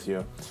share with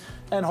you.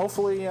 And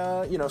hopefully,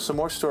 some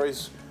more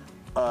stories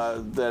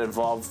that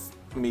involve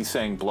me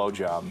saying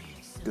blowjob,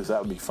 because that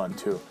would be fun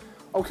too.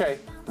 Okay,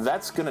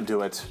 that's going to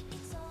do it.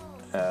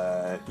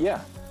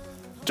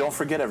 Don't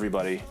forget,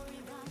 everybody,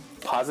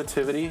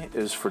 positivity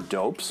is for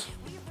dopes,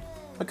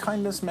 but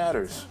kindness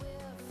matters.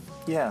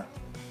 Yeah,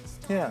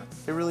 it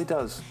really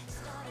does.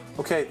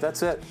 Okay,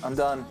 that's it. I'm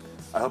done.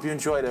 I hope you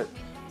enjoyed it.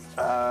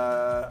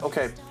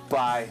 Okay,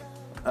 bye.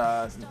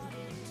 That's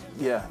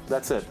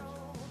it.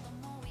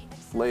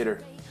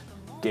 Later.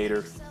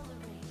 Gator.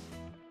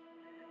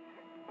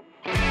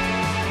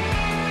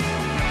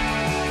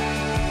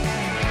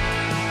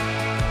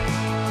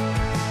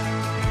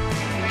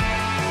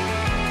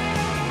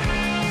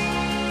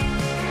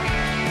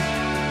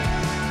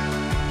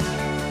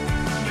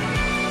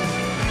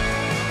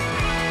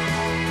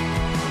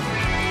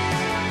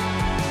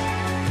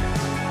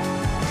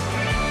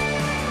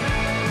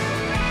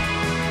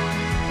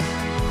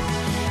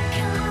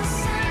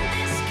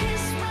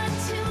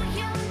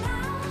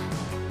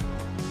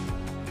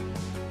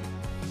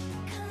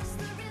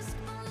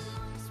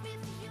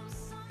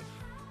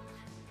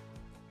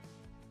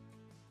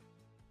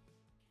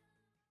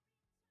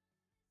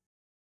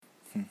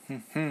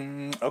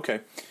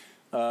 Okay.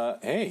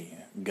 Hey,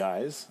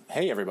 guys.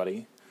 Hey,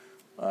 everybody.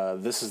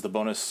 This is the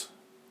bonus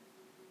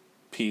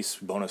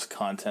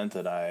content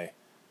that I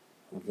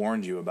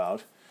warned you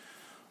about.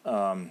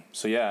 I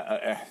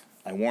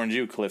warned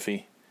you,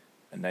 Cliffy,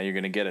 and now you're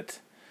going to get it.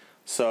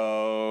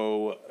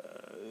 So,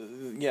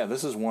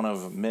 this is one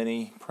of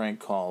many prank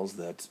calls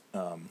that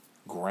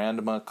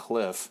Grandma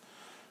Cliff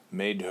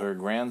made to her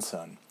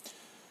grandson.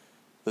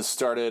 This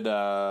started,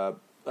 I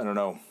don't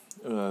know,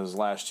 it was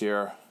last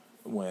year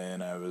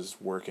when I was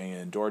working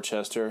in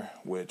Dorchester,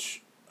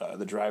 which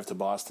the drive to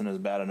Boston is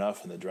bad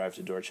enough, and the drive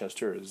to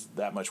Dorchester is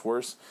that much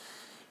worse.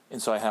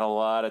 And so I had a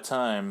lot of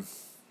time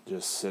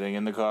just sitting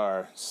in the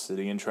car,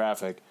 sitting in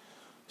traffic.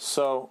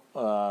 So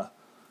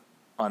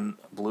on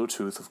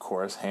Bluetooth, of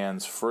course,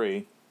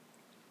 hands-free,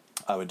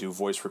 I would do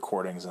voice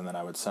recordings, and then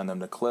I would send them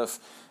to Cliff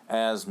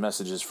as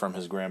messages from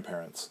his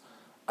grandparents.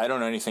 I don't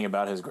know anything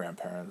about his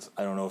grandparents.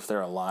 I don't know if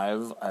they're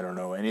alive. I don't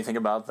know anything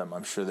about them.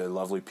 I'm sure they're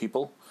lovely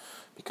people,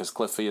 because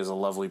Cliffy is a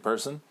lovely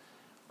person.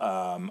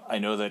 I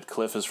know that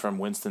Cliff is from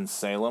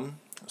Winston-Salem,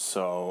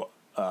 so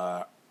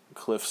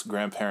Cliff's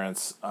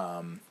grandparents,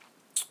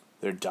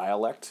 their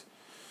dialect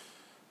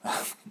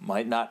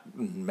might not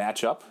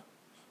match up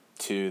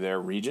to their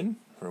region,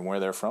 from where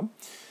they're from.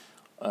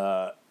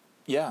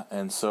 Yeah,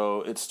 and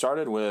so it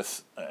started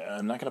with,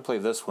 I'm not going to play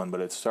this one,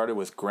 but it started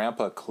with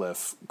Grandpa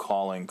Cliff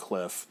calling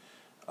Cliff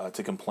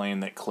to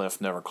complain that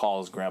Cliff never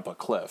calls Grandpa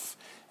Cliff.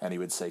 And he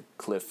would say,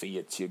 "Cliffy,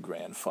 it's your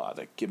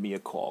grandfather. Give me a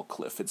call,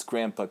 Cliff. It's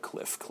Grandpa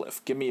Cliff,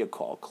 Cliff. Give me a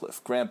call,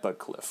 Cliff. Grandpa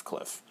Cliff,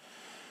 Cliff."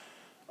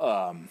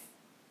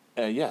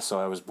 Yeah, so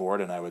I was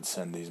bored, and I would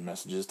send these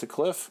messages to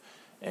Cliff,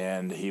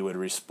 and he would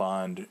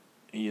respond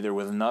either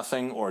with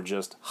nothing or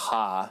just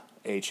ha,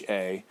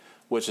 H-A,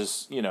 which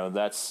is,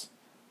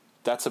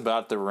 that's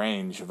about the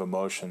range of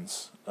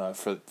emotions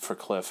for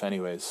Cliff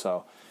anyways,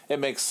 so it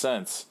makes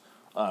sense.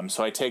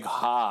 So I take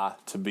ha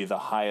to be the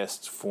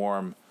highest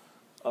form,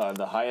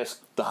 the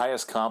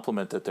highest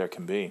compliment that there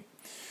can be.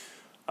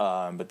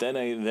 But then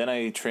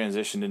I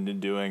transitioned into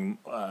doing,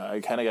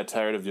 I kind of got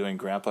tired of doing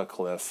Grandpa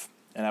Cliff,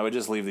 and I would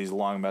just leave these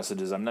long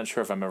messages. I'm not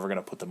sure if I'm ever going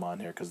to put them on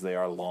here because they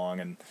are long,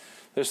 and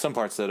there's some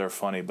parts that are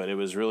funny, but it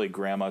was really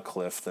Grandma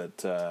Cliff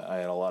that I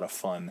had a lot of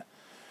fun,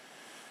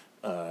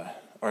 or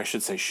I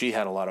should say she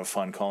had a lot of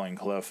fun calling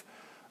Cliff.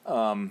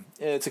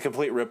 It's a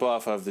complete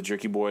ripoff of the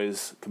Jerky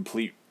Boys,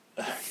 complete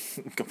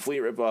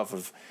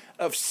ripoff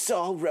of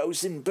Saul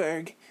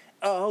Rosenberg.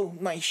 Oh,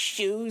 my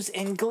shoes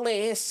and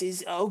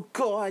glasses, oh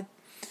God.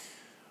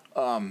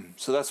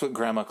 So that's what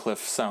Grandma Cliff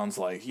sounds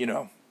like,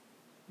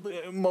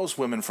 Most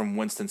women from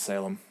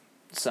Winston-Salem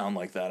sound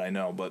like that, I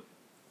know, but...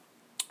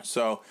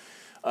 So,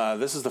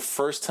 this is the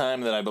first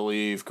time that I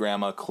believe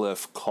Grandma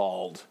Cliff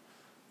called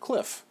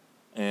Cliff.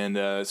 And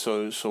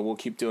so we'll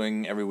keep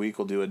doing, every week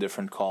we'll do a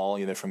different call,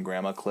 either from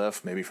Grandma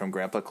Cliff, maybe from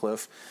Grandpa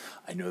Cliff.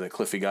 I know that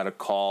Cliffy got a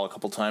call a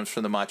couple times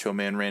from the Macho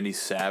Man Randy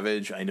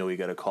Savage. I know he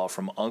got a call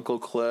from Uncle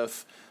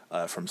Cliff,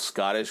 from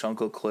Scottish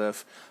Uncle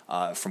Cliff,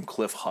 from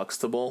Cliff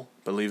Huxtable,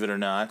 believe it or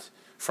not,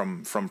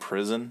 from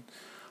prison.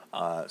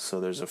 So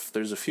there's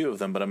a few of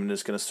them, but I'm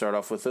just going to start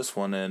off with this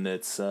one, and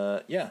it's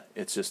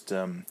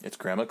it's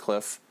Grandma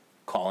Cliff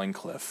calling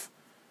Cliff.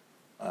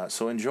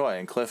 So enjoy,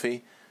 and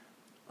Cliffy,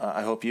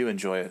 I hope you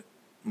enjoy it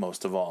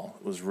most of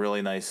all. It was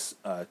really nice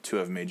to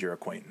have made your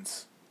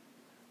acquaintance.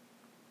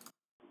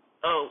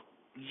 Oh,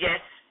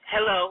 yes.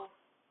 Hello.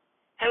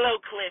 Hello,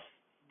 Cliff.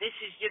 This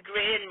is your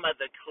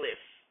grandmother,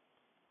 Cliff.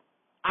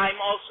 I'm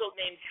also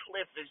named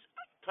Cliff, as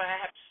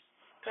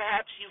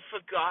perhaps you've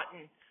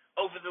forgotten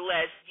over the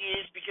last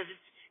years, because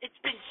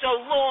it's been so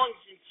long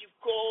since you've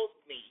called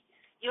me.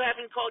 You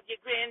haven't called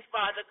your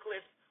grandfather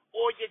Cliff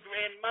or your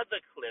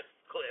grandmother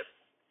Cliff.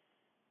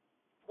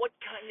 What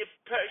kind of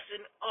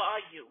person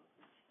are you?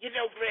 You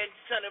know,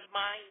 grandson of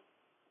mine?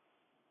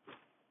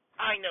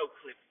 I know,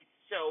 Cliff.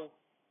 It's so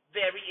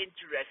very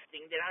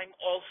interesting that I'm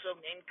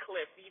also named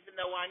Cliff, even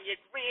though I'm your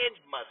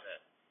grandmother.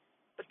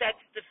 But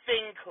that's the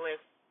thing, Cliff.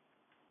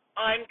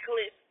 I'm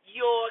Cliff.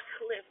 You're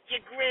Cliff.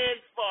 Your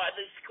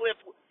grandfather's Cliff.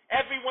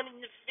 Everyone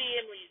in the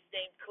family is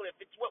named Cliff.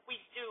 It's what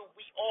we do.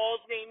 We all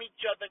name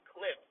each other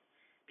Cliff.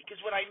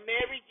 Because when I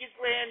married your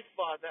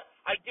grandfather,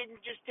 I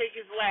didn't just take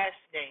his last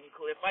name,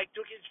 Cliff. I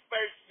took his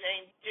first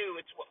name, too.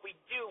 It's what we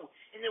do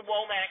in the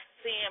Womack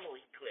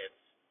family, Cliff.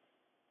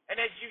 And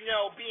as you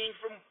know, being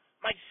from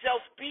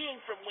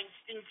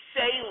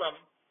Winston-Salem,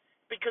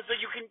 because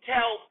you can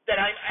tell that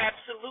I'm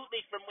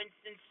absolutely from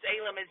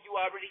Winston-Salem, as you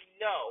already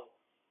know,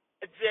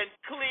 then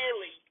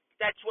clearly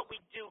that's what we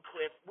do,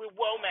 Cliff. We're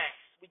Womacks.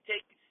 We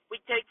take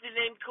the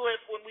name Cliff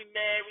when we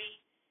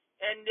marry,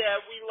 and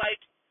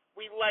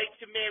we like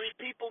to marry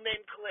people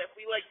named Cliff.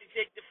 We like to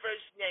take the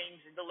first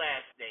names and the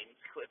last names,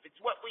 Cliff. It's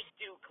what we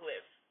do,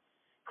 Cliff.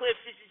 Cliff,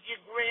 this is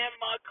your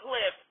grandma,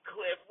 Cliff.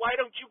 Cliff, why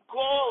don't you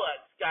call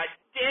us? God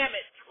damn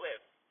it, Cliff.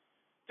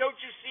 Don't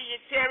you see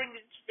you're tearing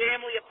this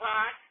family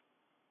apart?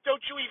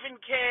 Don't you even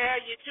care?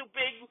 You're too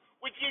big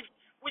with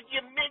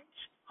your mint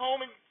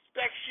home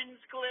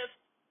inspections, Cliff.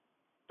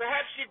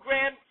 Perhaps your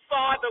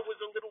grandfather was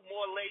a little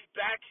more laid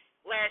back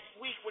last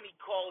week when he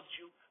called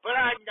you, but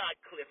I'm not,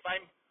 Cliff.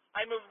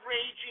 I'm a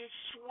raging,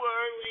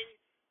 swirling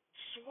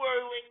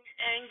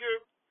anger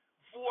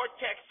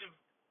vortex of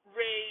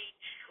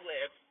rage,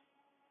 Cliff.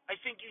 I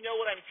think you know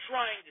what I'm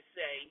trying to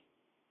say,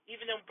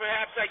 even though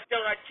perhaps I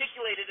don't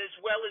articulate it as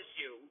well as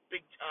you,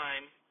 big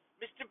time.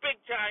 Mr. Big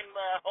Time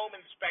home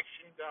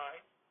inspection guy.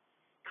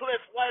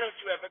 Cliff, why don't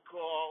you ever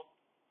call?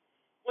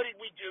 What did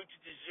we do to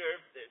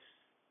deserve this?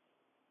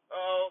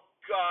 Oh,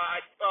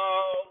 God.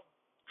 Oh,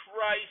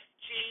 Christ,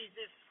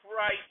 Jesus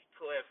Christ,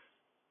 Cliff.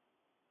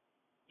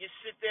 You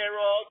sit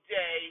there all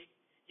day.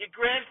 Your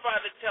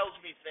grandfather tells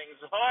me things,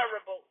 just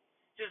horrible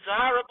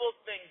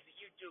things that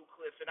you do,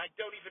 Cliff, and I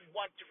don't even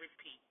want to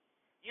repeat.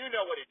 You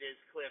know what it is,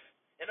 Cliff.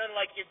 And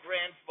unlike your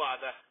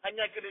grandfather, I'm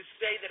not going to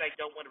say that I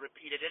don't want to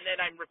repeat it, and then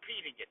I'm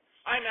repeating it.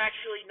 I'm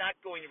actually not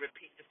going to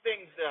repeat the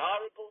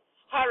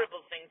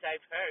horrible things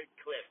I've heard,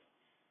 Cliff.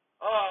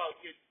 Oh,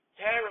 you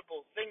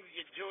terrible things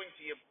you're doing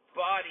to your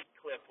body,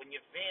 Cliff, when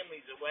your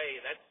family's away.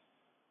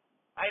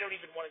 I don't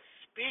even want to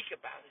speak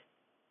about it.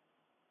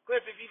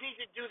 Cliff, if you need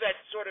to do that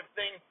sort of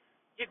thing,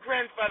 your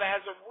grandfather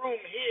has a room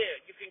here.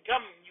 You can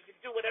come, you can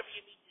do whatever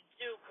you need to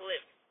do,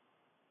 Cliff.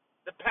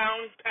 The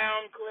pound,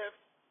 Cliff.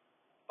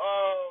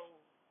 Oh,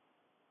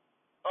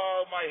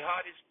 my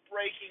heart is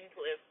breaking,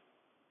 Cliff.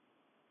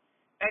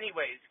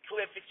 Anyways,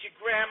 Cliff, it's your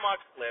grandma,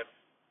 Cliff.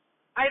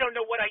 I don't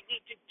know what I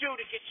need to do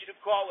to get you to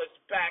call us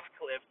back,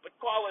 Cliff, but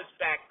call us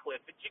back,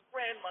 Cliff. It's your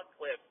grandma,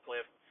 Cliff.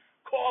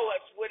 Call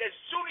us as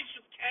soon as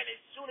you can,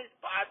 as soon as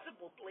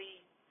possible,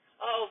 please.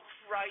 Oh,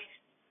 Christ.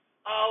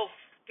 Oh,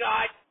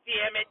 God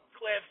damn it,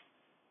 Cliff.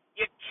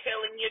 You're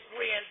killing your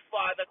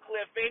grandfather,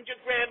 Cliff, and your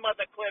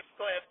grandmother, Cliff.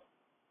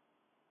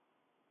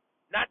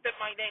 Not that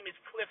my name is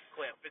Cliff.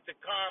 It's a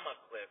comma,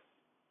 Cliff.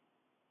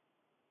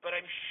 But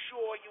I'm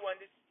sure you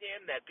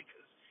understand that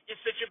because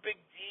you're such a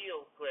big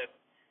deal, Cliff.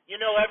 You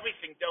know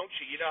everything, don't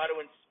you? You know how to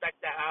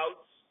inspect the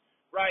house,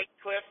 right,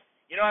 Cliff?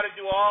 You know how to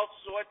do all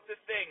sorts of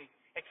things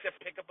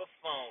except pick up a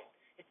phone.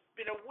 It's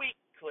been a week,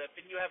 Cliff,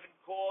 and you haven't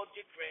called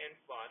your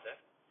grandfather.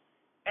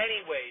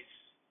 Anyways,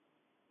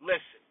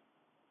 listen,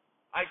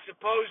 I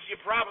suppose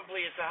it's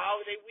a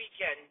holiday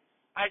weekend.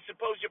 I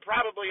suppose you're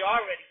probably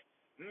already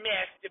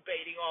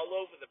masturbating all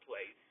over the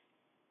place.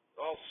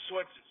 All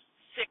sorts of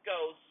sick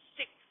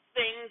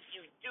things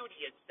you do to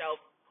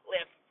yourself,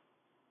 Cliff.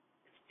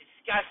 It's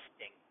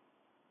disgusting.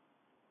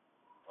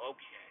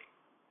 Okay.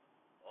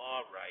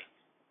 All right.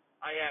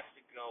 I have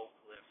to go,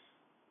 Cliff.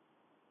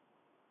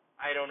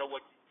 I don't know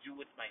what to do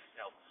with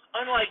myself.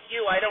 Unlike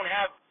you, I don't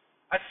have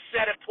a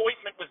set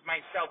appointment with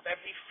myself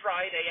every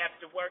Friday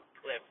after work,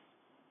 Cliff.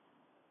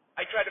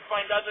 I try to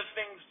find other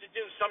things to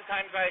do.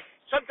 Sometimes I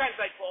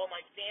call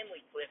my family,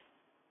 Cliff.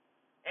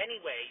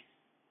 Anyways,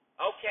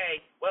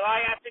 okay. Well,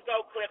 I have to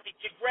go, Cliff. It's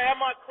your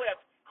grandma,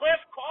 Cliff. Cliff,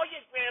 call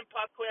your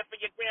grandpa, Cliff, or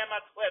your grandma,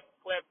 Cliff.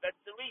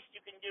 That's the least you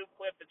can do,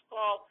 Cliff. It's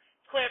call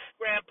Cliff,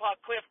 grandpa,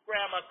 Cliff,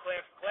 grandma,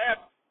 Cliff.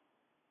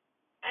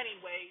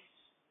 Anyways,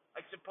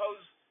 I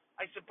suppose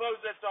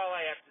that's all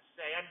I have to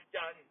say. I'm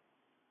done.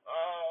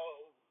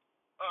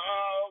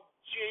 Oh,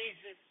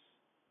 Jesus.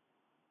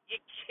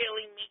 You're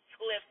killing me,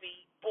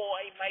 Cliffy,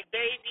 boy, my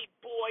baby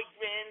boy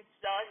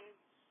grandson.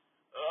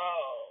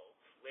 Oh,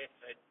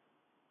 Clifford.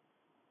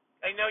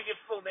 I know your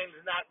full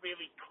name's not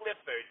really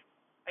Clifford.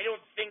 I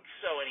don't think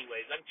so,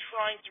 anyways. I'm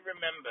trying to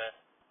remember.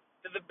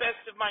 To the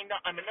best of my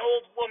knowledge, I'm an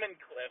old woman,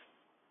 Cliff.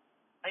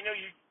 I know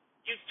you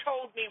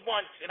told me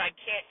once, and I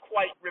can't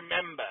quite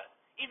remember,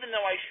 even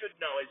though I should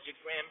know as your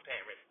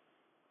grandparent,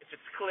 if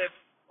it's Cliff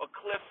or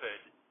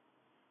Clifford.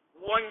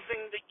 One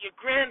thing that your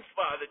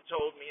grandfather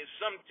told me is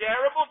some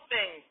terrible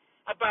thing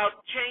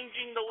about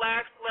changing the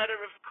last letter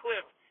of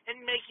Cliff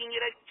and making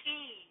it a T.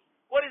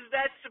 What is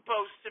that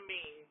supposed to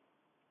mean?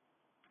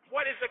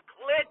 What is a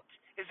clit?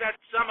 Is that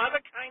some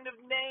other kind of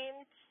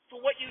name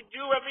for what you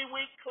do every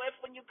week, Cliff,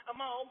 when you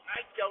come home?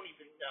 I don't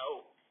even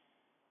know.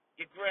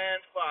 Your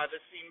grandfather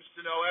seems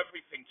to know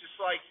everything, just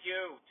like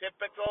you.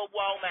 Typical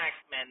Womack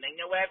men. They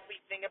know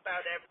everything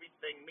about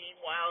everything.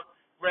 Meanwhile,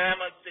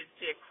 Grandma sits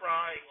here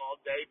crying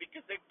all day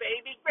because their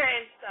baby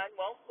grandson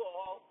won't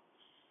call.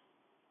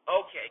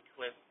 Okay,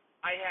 Cliff,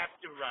 I have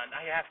to run.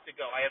 I have to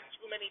go. I have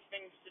too many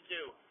things to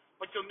do.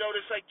 But you'll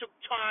notice I took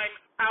time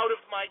out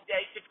of my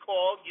day to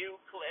call you,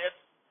 Cliff,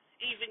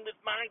 even with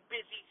my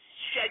busy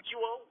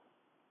schedule.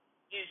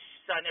 You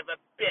son of a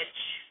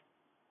bitch.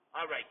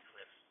 All right,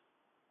 Cliff.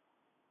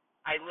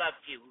 I love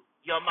you.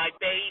 You're my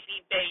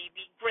baby,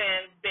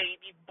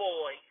 grandbaby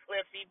boy,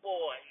 Cliffy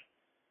boy.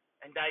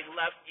 And I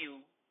love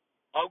you.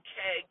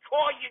 Okay,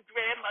 call your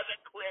grandmother,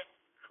 Cliff.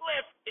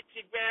 Cliff, it's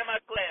your grandma,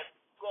 Cliff.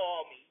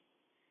 Call me.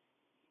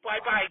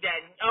 Bye-bye,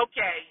 then.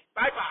 Okay,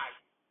 bye-bye.